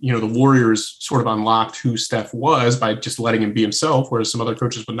and the Warriors sort of unlocked who Steph was by just letting him be himself, whereas some other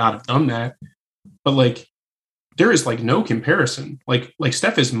coaches would not have done that. But like, there is like no comparison. Like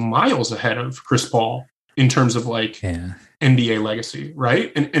Steph is miles ahead of Chris Paul in terms of like NBA legacy,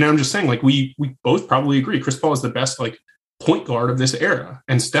 right? And I'm just saying, like we both probably agree. Chris Paul is the best like point guard of this era,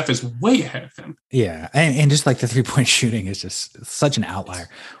 and Steph is way ahead of him. Yeah, and just like the 3-point shooting is just such an outlier.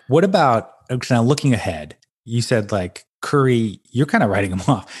 What about now looking ahead? You said like Curry, you're kind of writing him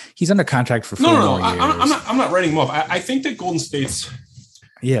off. He's under contract for 4 more years. I'm not writing him off. I think that Golden State's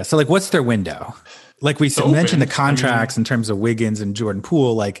so like what's their window? Like we mentioned the contracts in terms of Wiggins and Jordan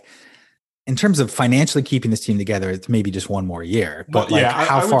Poole, like in terms of financially keeping this team together, it's maybe just one more year. But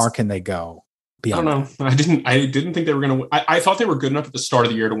how far can they go beyond? I don't know. I didn't think they were going to. I thought they were good enough at the start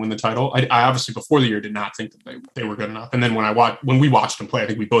of the year to win the title. I obviously before the year did not think that they were good enough. And then when we watched them play, I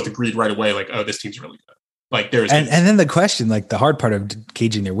think we both agreed right away, like, oh, this team's really good. Like there's and then the question, like the hard part of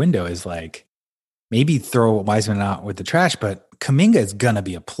gauging their window is like maybe throw Wiseman out with the trash, but Kuminga is gonna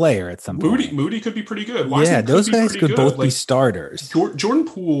be a player at some point. Moody could be pretty good. Wiseman those guys could both be starters. Jordan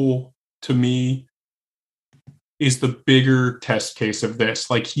Poole, to me, is the bigger test case of this.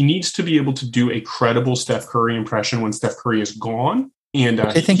 Like he needs to be able to do a credible Steph Curry impression when Steph Curry is gone. And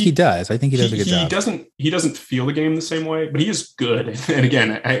I think he does. I think he does a good job. He doesn't feel the game the same way, but he is good. And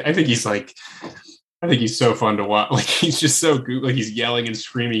again, I think he's like. I think he's so fun to watch. Like he's just so good. Like he's yelling and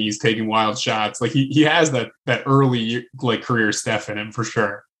screaming. He's taking wild shots. Like he has that early like career Steph in him for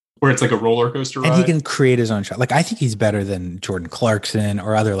sure, where it's like a roller coaster ride. And he can create his own shot. Like I think he's better than Jordan Clarkson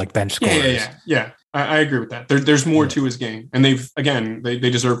or other like bench scorers. Yeah. I agree with that. There's more to his game, and they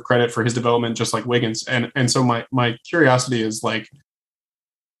deserve credit for his development, just like Wiggins. And so my curiosity is like,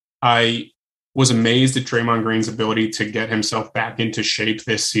 I was amazed at Draymond Green's ability to get himself back into shape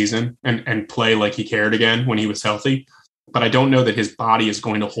this season and play like he cared again when he was healthy. But I don't know that his body is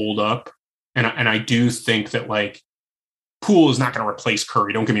going to hold up. And I do think that like Poole is not going to replace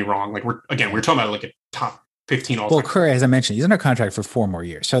Curry. Don't get me wrong. Like we're talking about like a top 15 all-time. Well, Curry, as I mentioned, he's under contract for 4 more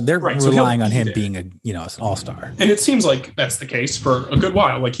years. So they're relying on him being an all-star. And it seems like that's the case for a good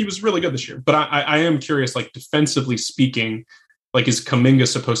while. Like he was really good this year, but I am curious, like defensively speaking, like, is Kuminga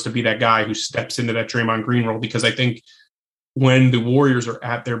supposed to be that guy who steps into that Draymond Green role? Because I think when the Warriors are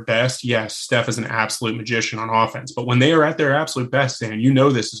at their best, yes, Steph is an absolute magician on offense. But when they are at their absolute best, and you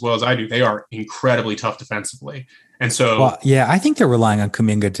know this as well as I do, they are incredibly tough defensively. And so, well, yeah, I think they're relying on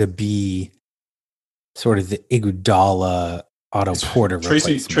Kuminga to be sort of the Iguodala Otto Porter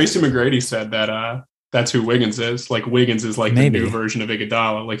Tracy replacement. McGrady said that that's who Wiggins is. Like Wiggins is like Maybe the new version of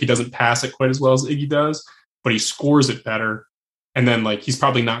Iguodala. Like he doesn't pass it quite as well as Iggy does, but he scores it better. And then like he's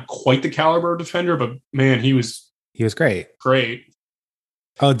probably not quite the caliber of defender, but man, he was great. Great.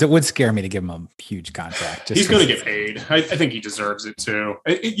 Oh, it would scare me to give him a huge contract. He's going to get paid. I think he deserves it too.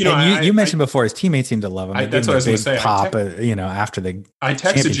 You mentioned before his teammates seem to love him. That's what I was going to say. Pop, after the I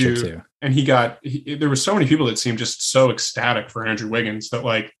texted you, too. And there were so many people that seemed just so ecstatic for Andrew Wiggins that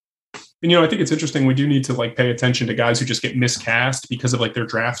like, and I think it's interesting. We do need to like pay attention to guys who just get miscast because of like their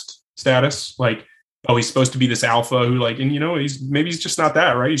draft status. Like, oh, he's supposed to be this alpha who like, and he's just not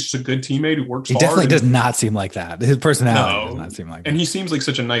that, right? He's just a good teammate who works hard. He definitely does not seem like that. His personality does not seem like that. And he seems like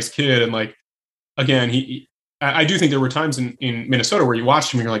such a nice kid. And like, again, I do think there were times in Minnesota where you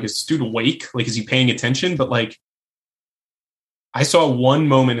watched him and you're like, is this dude awake? Like, is he paying attention? But like, I saw one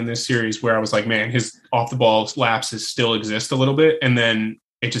moment in this series where I was like, man, his off the ball lapses still exist a little bit. And then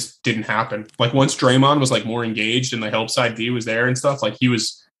it just didn't happen. Like once Draymond was like more engaged and the help side D was there and stuff, like he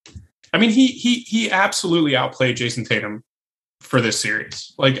absolutely outplayed Jason Tatum for this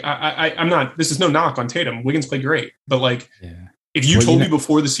series. Like I'm not, this is no knock on Tatum. Wiggins played great, but like, if you told me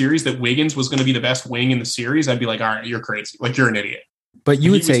before the series that Wiggins was going to be the best wing in the series, I'd be like, all right, you're crazy. Like you're an idiot. But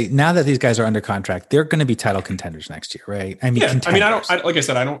you would say now that these guys are under contract, they're going to be title contenders next year, right? I mean, like I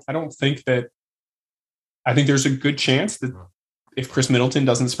said, I don't think that, I think there's a good chance that if Chris Middleton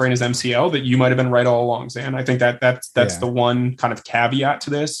doesn't sprain his MCL, that you might've been right all along, Zan. I think that's the one kind of caveat to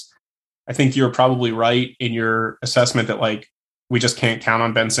this. I think you're probably right in your assessment that like we just can't count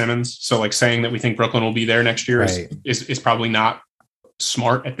on Ben Simmons. So like saying that we think Brooklyn will be there next year is probably not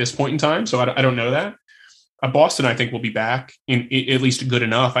smart at this point in time. So I don't know that. Boston, I think, will be back in at least good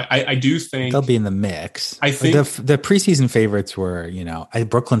enough. I do think they'll be in the mix. I think the preseason favorites were,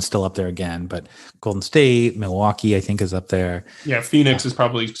 Brooklyn's still up there again, but Golden State, Milwaukee, I think is up there. Yeah, Phoenix is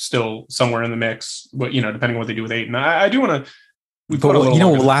probably still somewhere in the mix. But depending on what they do with Ayton, I do want to. But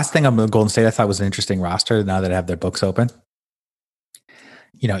last thing on Golden State, I thought was an interesting roster. Now that I have their books open,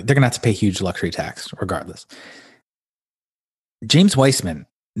 they're going to have to pay huge luxury tax regardless. James Weissman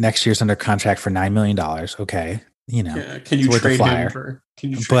next year's under contract for $9 million. Okay. Can you trade him for?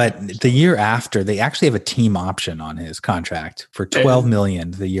 The year after, they actually have a team option on his contract for $12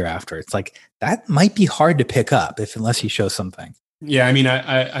 million the year after. It's like, that might be hard to pick up unless he shows something. Yeah. I mean,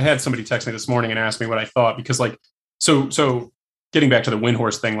 I had somebody text me this morning and ask me what I thought, because like, so getting back to the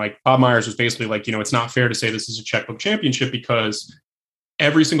Windhorse thing, like Bob Myers was basically like, it's not fair to say this is a checkbook championship because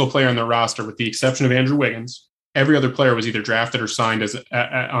every single player on their roster, with the exception of Andrew Wiggins, every other player was either drafted or signed as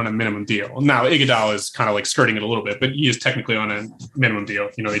on a minimum deal. Now Iguodala is kind of like skirting it a little bit, but he is technically on a minimum deal.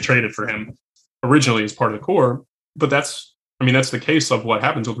 They traded for him originally as part of the core, but that's the case of what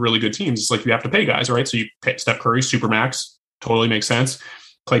happens with really good teams. It's like you have to pay guys, right? So you pay Steph Curry, Supermax, totally makes sense.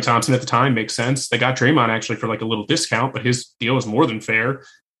 Klay Thompson at the time makes sense. They got Draymond actually for like a little discount, but his deal is more than fair.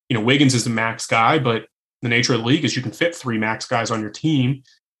 Wiggins is the max guy, but the nature of the league is you can fit 3 max guys on your team.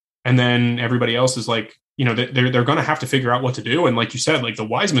 And then everybody else is like, they're going to have to figure out what to do. And like you said, like the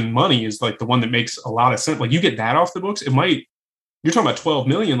Wiseman money is like the one that makes a lot of sense. Like you get that off the books, you're talking about 12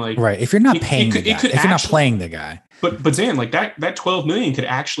 million. Like, right. If you're not paying if you're not playing the guy, but Zan, like that 12 million could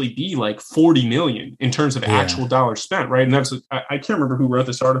actually be like 40 million in terms of actual dollars spent. Right. And that's, I can't remember who wrote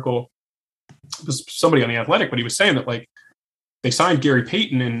this article. It was somebody on The Athletic, but he was saying that like they signed Gary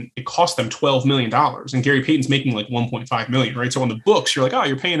Payton and it cost them $12 million, and Gary Payton's making like 1.5 million. Right. So on the books, you're like, oh,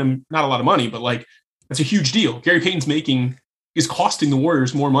 you're paying him not a lot of money, but like, that's a huge deal. Gary Payton's is costing the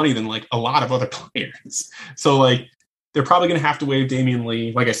Warriors more money than like a lot of other players. So like they're probably going to have to waive Damian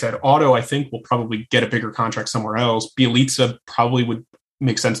Lee. Like I said, Otto, I think will probably get a bigger contract somewhere else. Bielitsa probably would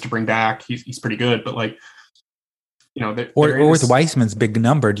make sense to bring back. He's pretty good, but like, or with Weissman's big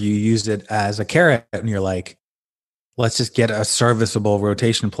number, do you use it as a carrot and you're like, let's just get a serviceable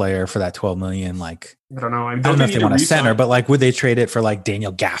rotation player for that 12 million. Like, I don't know. I don't know if they want a center, but like, would they trade it for like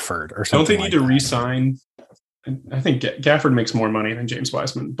Daniel Gafford or something? Don't they need to re-sign? I think Gafford makes more money than James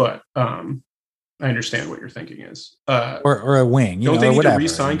Wiseman, but I understand what your thinking is. Or a wing. Don't they need to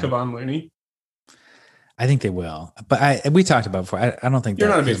re-sign Kevon Looney? I think they will, but we talked about before. I don't think you're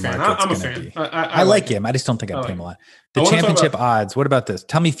not a big fan. I'm a fan. I like him. I just don't think I'd pay him a lot. The championship odds. What about this?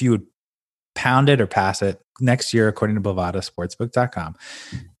 Tell me if you would pound it or pass it next year, according to Bovada, sportsbook.com.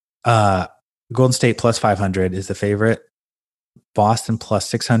 Golden State plus 500 is the favorite. Boston plus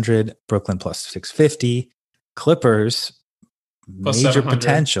 600, Brooklyn plus 650, Clippers Plus major 700.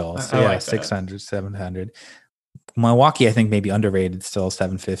 potential. So I yeah, like that. 600, 700. Milwaukee, I think maybe underrated, still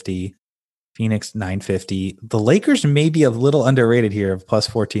 750. Phoenix 950. The Lakers may be a little underrated here of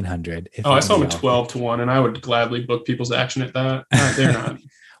plus 1400. I saw them at 12-1, and I would gladly book people's action at that. They're not.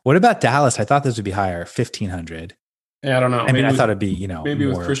 What about Dallas? I thought this would be higher, 1500. Yeah, I don't know. I mean, I thought it'd be, maybe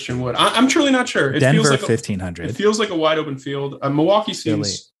more. With Christian Wood. I'm truly not sure. It Denver feels like 1500. It feels like a wide open field. Milwaukee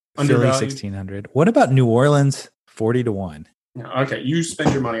seems Philly undervalued. 1600. What about New Orleans 40-1? Okay, you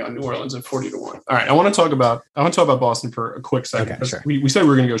spend your money on New Orleans at 40-1. All right, I want to talk about Boston for a quick second. Okay, sure. We said we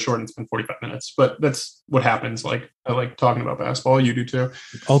were going to go short and spend 45 minutes, but that's what happens. Like, I like talking about basketball. You do too.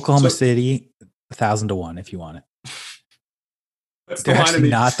 Oklahoma City 1000-1 if you want it. They're actually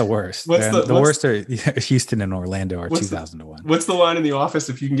not the worst. The worst are Houston and Orlando are 2,000-1. What's the line in the office?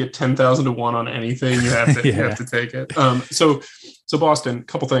 If you can get 10,000-1 on anything, you have to you have to take it. So Boston,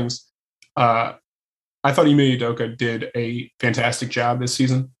 couple things. I thought Ime Udoka did a fantastic job this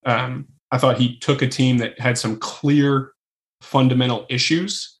season. I thought he took a team that had some clear fundamental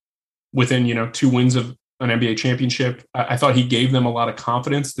issues within 2 wins of an NBA championship. I thought he gave them a lot of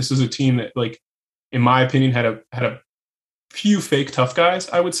confidence. This is a team that, like, in my opinion, had a few fake tough guys,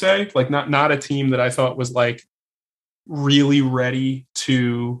 I would say. Like, not a team that I thought was like really ready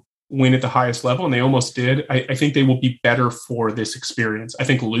to win at the highest level, and they almost did. I think they will be better for this experience. I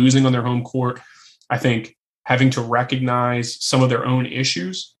think losing on their home court, I think having to recognize some of their own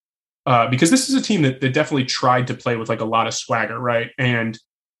issues, because this is a team that definitely tried to play with like a lot of swagger, right? And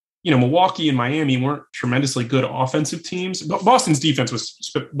Milwaukee and Miami weren't tremendously good offensive teams. But Boston's defense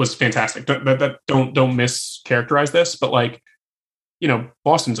was fantastic. Don't mischaracterize this, but like,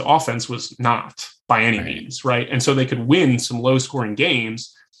 Boston's offense was not by any means, right? And so they could win some low scoring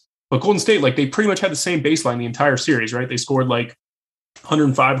games. But Golden State, like, they pretty much had the same baseline the entire series, right? They scored like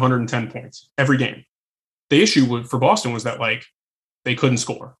 105, 110 points every game. The issue for Boston was that, like, they couldn't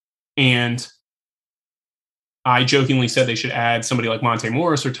score. And I jokingly said they should add somebody like Monte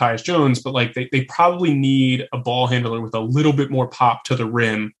Morris or Tyus Jones, but like they probably need a ball handler with a little bit more pop to the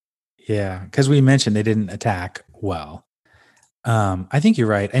rim. Yeah, because we mentioned they didn't attack well. I think you're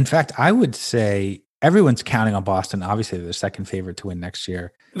right. In fact, I would say everyone's counting on Boston. Obviously, they're the second favorite to win next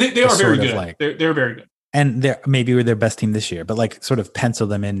year. They are very good. Like, they're very good. And maybe we're their best team this year, but like sort of pencil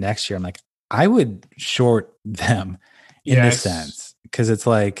them in next year. I'm like, I would short them in this sense, because it's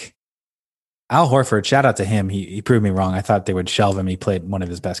like Al Horford, shout out to him. He proved me wrong. I thought they would shelve him. He played one of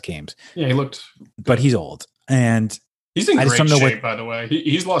his best games. Yeah, he looked good. But he's old. And he's in great shape, by the way.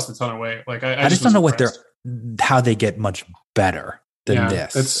 He's lost a ton of weight. Like I just don't know how they get much better than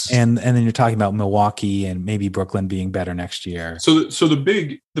this. And then you're talking about Milwaukee and maybe Brooklyn being better next year. So the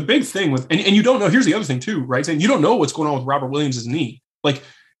big thing with, and you don't know, here's the other thing too, right? And you don't know what's going on with Robert Williams' knee. Like,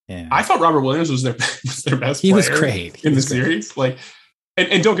 I thought Robert Williams was their best player. He was great in the series. Like,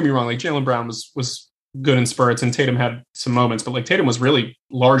 and don't get me wrong, like Jaylen Brown was good in spurts, and Tatum had some moments, but like Tatum was really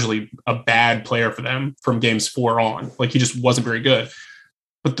largely a bad player for them from games 4 on. Like, he just wasn't very good.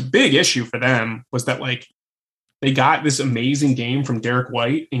 But the big issue for them was that, like, they got this amazing game from Derek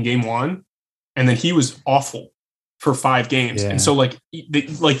White in game 1, and then he was awful for 5 games. And so, like,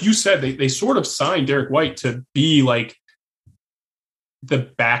 like you said, they sort of signed Derek White to be like the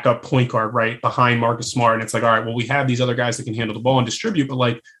backup point guard, right, behind Marcus Smart. And it's like, all right, well, we have these other guys that can handle the ball and distribute. But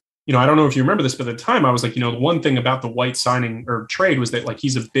like, I don't know if you remember this, but at the time I was like, the one thing about the White signing or trade was that, like,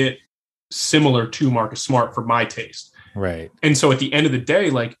 he's a bit similar to Marcus Smart for my taste. Right. And so at the end of the day,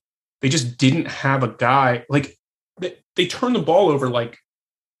 like, they just didn't have a guy. Like, they turned the ball over. Like,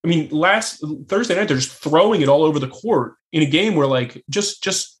 I mean, last Thursday night, they're just throwing it all over the court in a game where, like,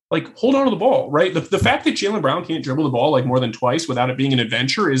 just like, hold on to the ball, right? The fact that Jaylen Brown can't dribble the ball like more than twice without it being an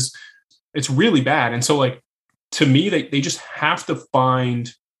adventure it's really bad. And so, like, to me, they just have to find,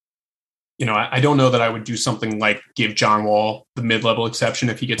 I don't know that I would do something like give John Wall the mid-level exception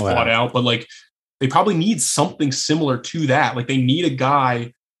if he gets bought out, but like, they probably need something similar to that. Like, they need a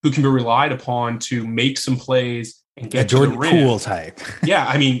guy who can be relied upon to make some plays and get Jordan to the rim. Poole type. Yeah,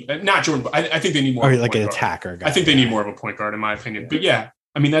 I mean, not Jordan. I think they need more. Or of a like an point guard. attacker guy. I think they need more of a point guard, in my opinion. But yeah,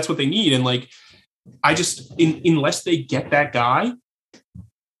 I mean, that's what they need. And like, I just, unless they get that guy,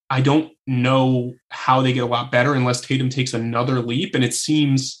 I don't know how they get a lot better unless Tatum takes another leap. And it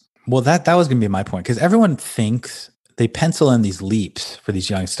seems. Well, that was going to be my point, because everyone thinks they pencil in these leaps for these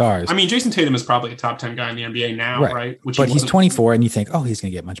young stars. I mean, Jason Tatum is probably a top 10 guy in the NBA now, right? But he's 24, and you think, oh, he's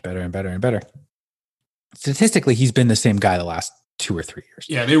going to get much better and better and better. Statistically, he's been the same guy the last 2 or 3 years.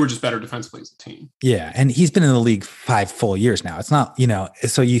 Yeah, they were just better defensively as a team. Yeah, and he's been in the league 5 full years now. It's not,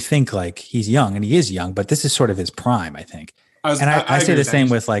 so you think like he's young, and he is young, but this is sort of his prime, I think. I say the same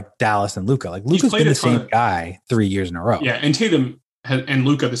with like Dallas and Luka. Like Luka's been the same guy 3 years in a row. Yeah, and Tatum and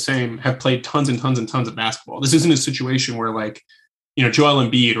Luka have played tons and tons and tons of basketball. This isn't a situation where like, Joel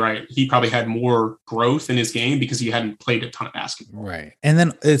Embiid, right? He probably had more growth in his game because he hadn't played a ton of basketball. Right. And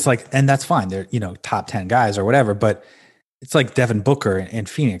then it's like, and that's fine. They're, top 10 guys or whatever, but it's like Devin Booker in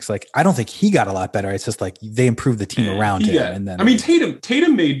Phoenix. Like, I don't think he got a lot better. It's just like they improved the team around him. And then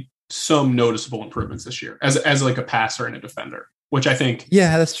Tatum made some noticeable improvements this year as like a passer and a defender, which I think.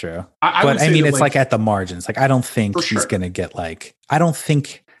 Yeah, that's true. But I mean, it's like at the margins. Like, I don't think he's going to get I don't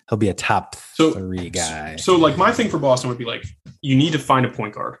think he'll be a top 3 guy. So like my thing for Boston would be like, you need to find a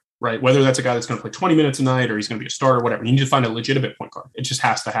point guard, right? Whether that's a guy that's going to play 20 minutes a night or he's going to be a starter, whatever. You need to find a legitimate point guard. It just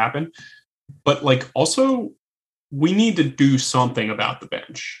has to happen. But like also we need to do something about the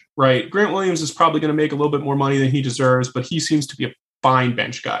bench, right? Grant Williams is probably going to make a little bit more money than he deserves, but he seems to be a fine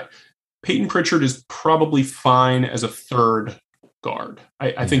bench guy. Peyton Pritchard is probably fine as a third guard.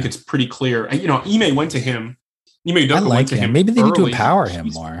 I think it's pretty clear. Ime went to him. Ime Udoka went to him. Maybe they need to empower him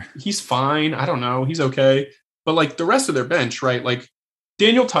more. He's fine. I don't know. He's okay. But like the rest of their bench, right? Like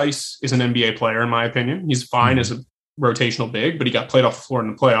Daniel Tice is an NBA player, in my opinion. He's fine as a rotational big, but he got played off the floor in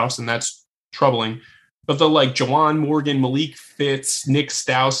the playoffs, and that's troubling. But the like Jawan Morgan, Malik Fitz, Nick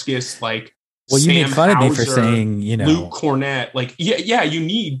Stauskas, like you Sam made fun Hauser, of me for saying, Luke Cornett, like you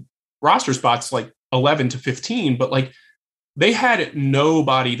need roster spots like 11 to 15, but like they had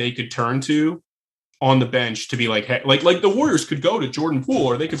nobody they could turn to on the bench to be like, hey, like the Warriors could go to Jordan Poole,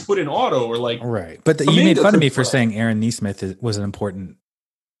 or they could put in Otto, or like right. But you made fun of me for saying Aaron Nesmith was an important,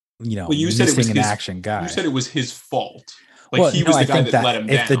 you said it was an action guy. You said it was his fault. Like he was the guy that let him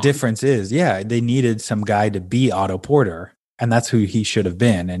down. If the difference is, they needed some guy to be Otto Porter, and that's who he should have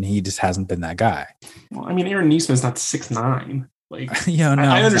been, and he just hasn't been that guy. Well, I mean, Aaron Nesmith's not 6'9". Like,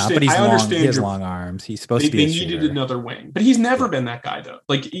 I understand. But he has long arms. He's supposed to be. They needed another wing, but he's never been that guy though.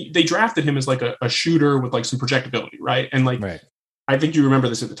 Like they drafted him as like a shooter with like some projectability, right? And like, I think you remember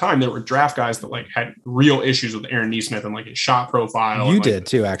this at the time. There were draft guys that like had real issues with Aaron Nesmith and like his shot profile. You did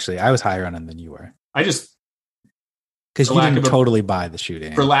too, actually. I was higher on him than you were. Because you didn't totally buy the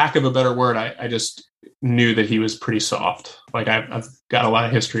shooting. For lack of a better word, I just knew that he was pretty soft. Like I've got a lot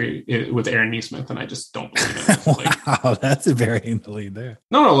of history with Aaron Nesmith, and I just don't believe it. Wow, that's a burying the lead there.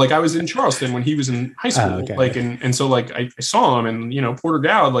 No, like I was in Charleston when he was in high school. Okay. Like and so like I saw him, and Porter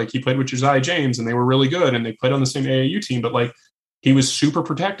Dowd, like he played with Josiah James, and they were really good, and they played on the same AAU team, but like he was super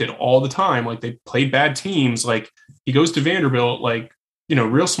protected all the time. Like they played bad teams. Like he goes to Vanderbilt, like.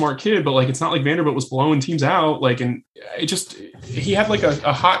 Real smart kid, but like, it's not like Vanderbilt was blowing teams out. Like, and he had like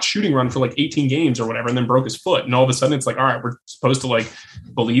a hot shooting run for like 18 games or whatever, and then broke his foot. And all of a sudden it's like, all right, we're supposed to like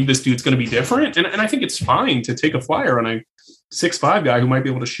believe this dude's going to be different. And I think it's fine to take a flyer on a 6'5" guy who might be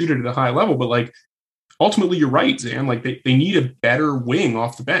able to shoot it at a high level. But like, ultimately you're right, Zan, like they need a better wing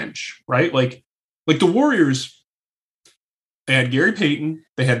off the bench, right? Like the Warriors, they had Gary Payton,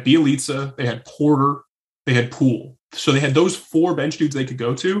 they had Bielitsa, they had Porter, they had Poole. So they had those 4 bench dudes they could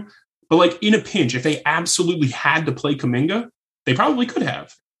go to. But like in a pinch, if they absolutely had to play Kuminga, they probably could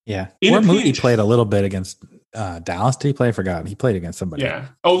have. Yeah. Or Moody played a little bit against Dallas. Did he play? I forgot. He played against somebody. Yeah.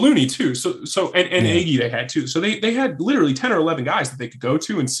 Oh, Looney too. So Aggie they had too. So they had literally 10 or 11 guys that they could go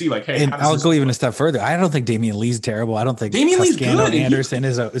to and see like, hey, and I'll go even a step further. I don't think Damian Lee's terrible. I don't think Damian Lee's good. Anderson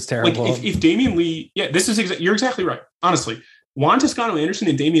is terrible. Like if Damian Lee, this is you're exactly right. Honestly. Juan Toscano Anderson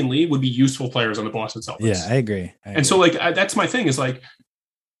and Damian Lee would be useful players on the Boston Celtics. Yeah, I agree. And so, like, that's my thing is like,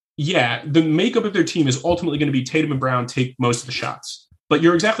 the makeup of their team is ultimately going to be Tatum and Brown take most of the shots. But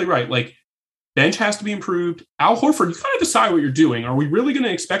you're exactly right. Like, bench has to be improved. Al Horford, you kind of decide what you're doing. Are we really going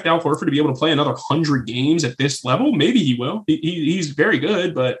to expect Al Horford to be able to play another 100 games at this level? Maybe he will. He's very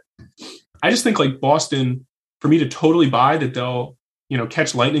good. But I just think, like, Boston, for me to totally buy that they'll,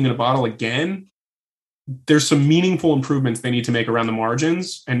 catch lightning in a bottle again, there's some meaningful improvements they need to make around the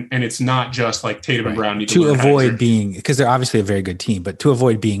margins. And it's not just like Tatum and Brown need to avoid being, because they're obviously a very good team, but to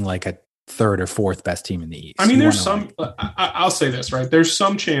avoid being like a 3rd or 4th best team in the East. I mean, there's I'll say this, right? There's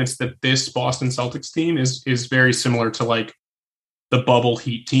some chance that this Boston Celtics team is very similar to like the bubble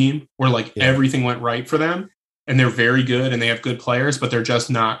Heat team where like everything went right for them. And they're very good and they have good players, but they're just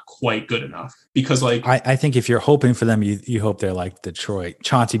not quite good enough because like, I think if you're hoping for them, you hope they're like Detroit,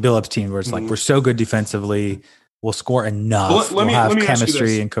 Chauncey Billups team where it's like, we're so good defensively. We'll score enough. We'll have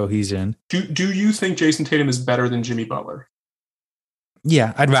chemistry and cohesion. Do you think Jason Tatum is better than Jimmy Butler?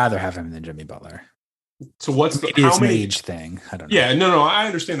 Yeah. I'd rather have him than Jimmy Butler. So what's the age thing? I don't know. Yeah, no, I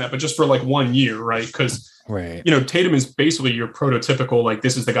understand that, but just for like 1 year, right? Because Tatum is basically your prototypical, like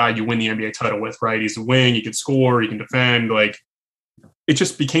this is the guy you win the NBA title with, right? He's a wing, he can score, he can defend. Like it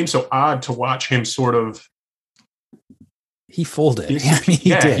just became so odd to watch him sort of He folded.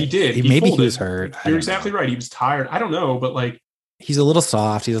 He did. Maybe he was hurt. You're exactly right. He was tired. I don't know, but like he's a little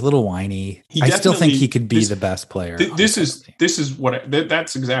soft. He's a little whiny. I still think he could be the best player. That's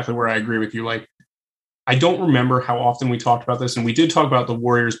exactly where I agree with you. Like, I don't remember how often we talked about this, and we did talk about the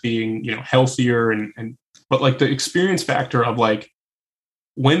Warriors being, healthier but like the experience factor of like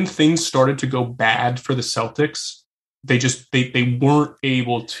when things started to go bad for the Celtics, they weren't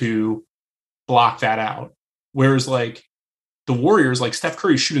able to block that out. Whereas like the Warriors, like Steph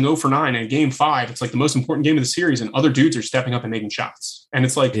Curry shooting 0 for 9 in game 5, it's like the most important game of the series, and other dudes are stepping up and making shots. And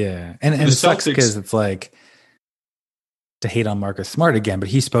it's like, yeah. And it sucks because it's like, to hate on Marcus Smart again, but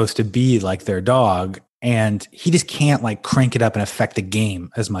he's supposed to be like their dog, and he just can't like crank it up and affect the game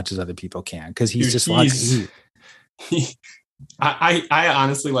as much as other people can. Because I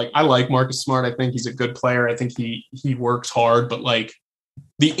honestly I like Marcus Smart. I think he's a good player. I think he works hard, but like,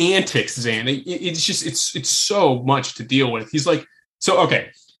 the antics, Zan, it's so much to deal with. He's like, okay,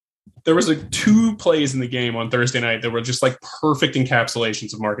 there was like 2 plays in the game on Thursday night that were just like perfect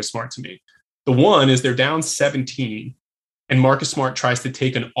encapsulations of Marcus Smart to me. The one is they're down 17 and Marcus Smart tries to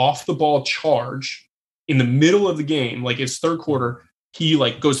take an off the ball charge in the middle of the game. Like it's third quarter. He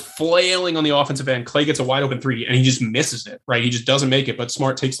like goes flailing on the offensive end. Clay gets a wide open 3 and he just misses it, right? He just doesn't make it, but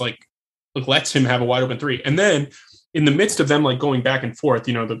Smart takes lets him have a wide open 3. And then in the midst of them like going back and forth,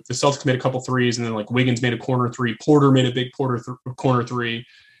 the Celtics made a couple threes, and then like Wiggins made a corner 3, Porter made a big corner 3,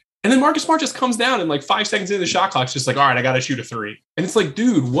 and then Marcus Smart just comes down and like 5 seconds into the shot clock, it's just like, all right, I got to shoot a 3, and it's like,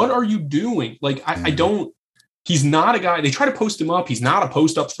 dude, what are you doing? Like, I don't. He's not a guy. They try to post him up. He's not a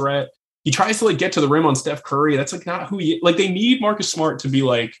post up threat. He tries to like get to the rim on Steph Curry. That's like not who he is. Like they need Marcus Smart to be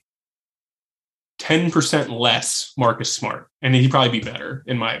like 10% less Marcus Smart, and he'd probably be better,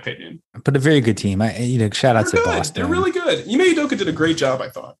 in my opinion. But a very good team. Shout out to Boston. They're really good. Ime Udoka did a great job, I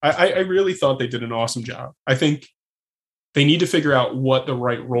thought. I really thought they did an awesome job. I think they need to figure out what the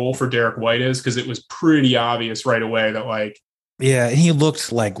right role for Derek White is, because it was pretty obvious right away that like. Yeah, and he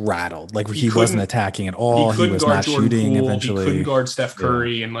looked like rattled. Like he wasn't attacking at all. He was not shooting eventually. He couldn't guard Steph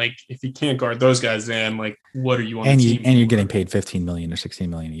Curry. Yeah. And like, if he can't guard those guys, then like, what are you on the team? And you're getting paid $15 million or $16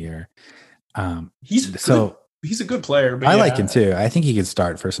 million a year. He's a good player. But I like him too. I think he could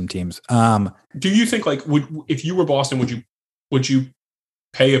start for some teams. Do you think like if you were Boston, would you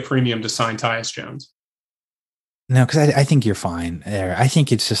pay a premium to sign Tyus Jones? No, because I think you're fine there. I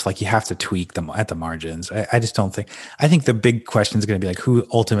think it's just like you have to tweak them at the margins. I just don't think. I think the big question is going to be like who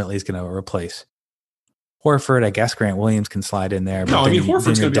ultimately is going to replace Horford. I guess Grant Williams can slide in there. No, I mean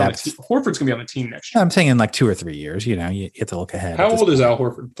Horford's going to be on the team next year. I'm saying in like 2 or 3 years. You have to look ahead. How old is Al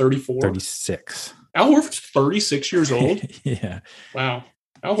Horford? 34? 36. Al Horford's 36 years old? Yeah. Wow.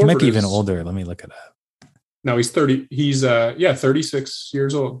 He might be even older. Let me look it up. No, he's 30. He's 36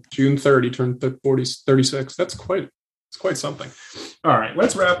 years old. June 30 turned 36. That's quite something. All right,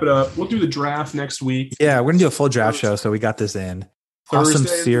 let's wrap it up. We'll do the draft next week. Yeah, we're going to do a full draft show, so we got this in. Awesome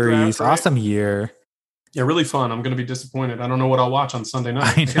series, draft, right? Awesome year. Yeah, really fun. I'm going to be disappointed. I don't know what I'll watch on Sunday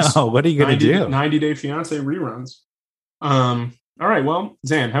night. I know. What are you going to do? 90 Day Fiance reruns. All right, well,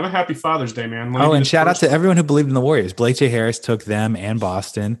 Zan, have a happy Father's Day, man. And shout out to everyone who believed in the Warriors. Blake J. Harris took them and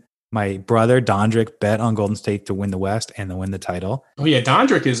Boston. My brother, Zandrick, bet on Golden State to win the West and to win the title. Oh, yeah.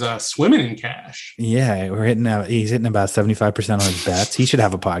 Zandrick is swimming in cash. Yeah. He's hitting about 75% on his bets. He should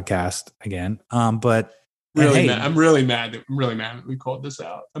have a podcast again. But really, I'm really mad that we called this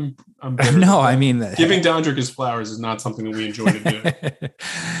out. I'm no, I mean, giving Zandrick his flowers is not something that we enjoy to do.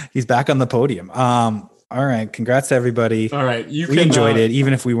 He's back on the podium. All right. Congrats to everybody. All right. We enjoyed it,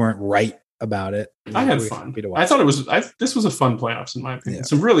 even if we weren't right about it. I had fun. I thought this was a fun playoffs in my opinion. Yeah,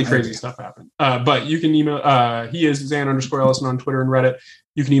 some really crazy stuff happened. But you can email, he is Zan_Ellison on Twitter and Reddit.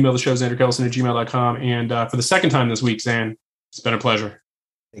 You can email the show ZandrickEllison@gmail.com. And for the second time this week, Zan, it's been a pleasure.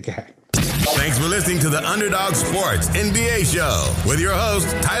 Okay. Thanks for listening to the Underdog Sports NBA Show with your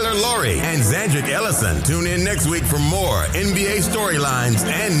hosts, Tyler Laurie and Zandrick Ellison. Tune in next week for more NBA storylines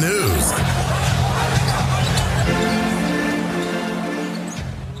and news.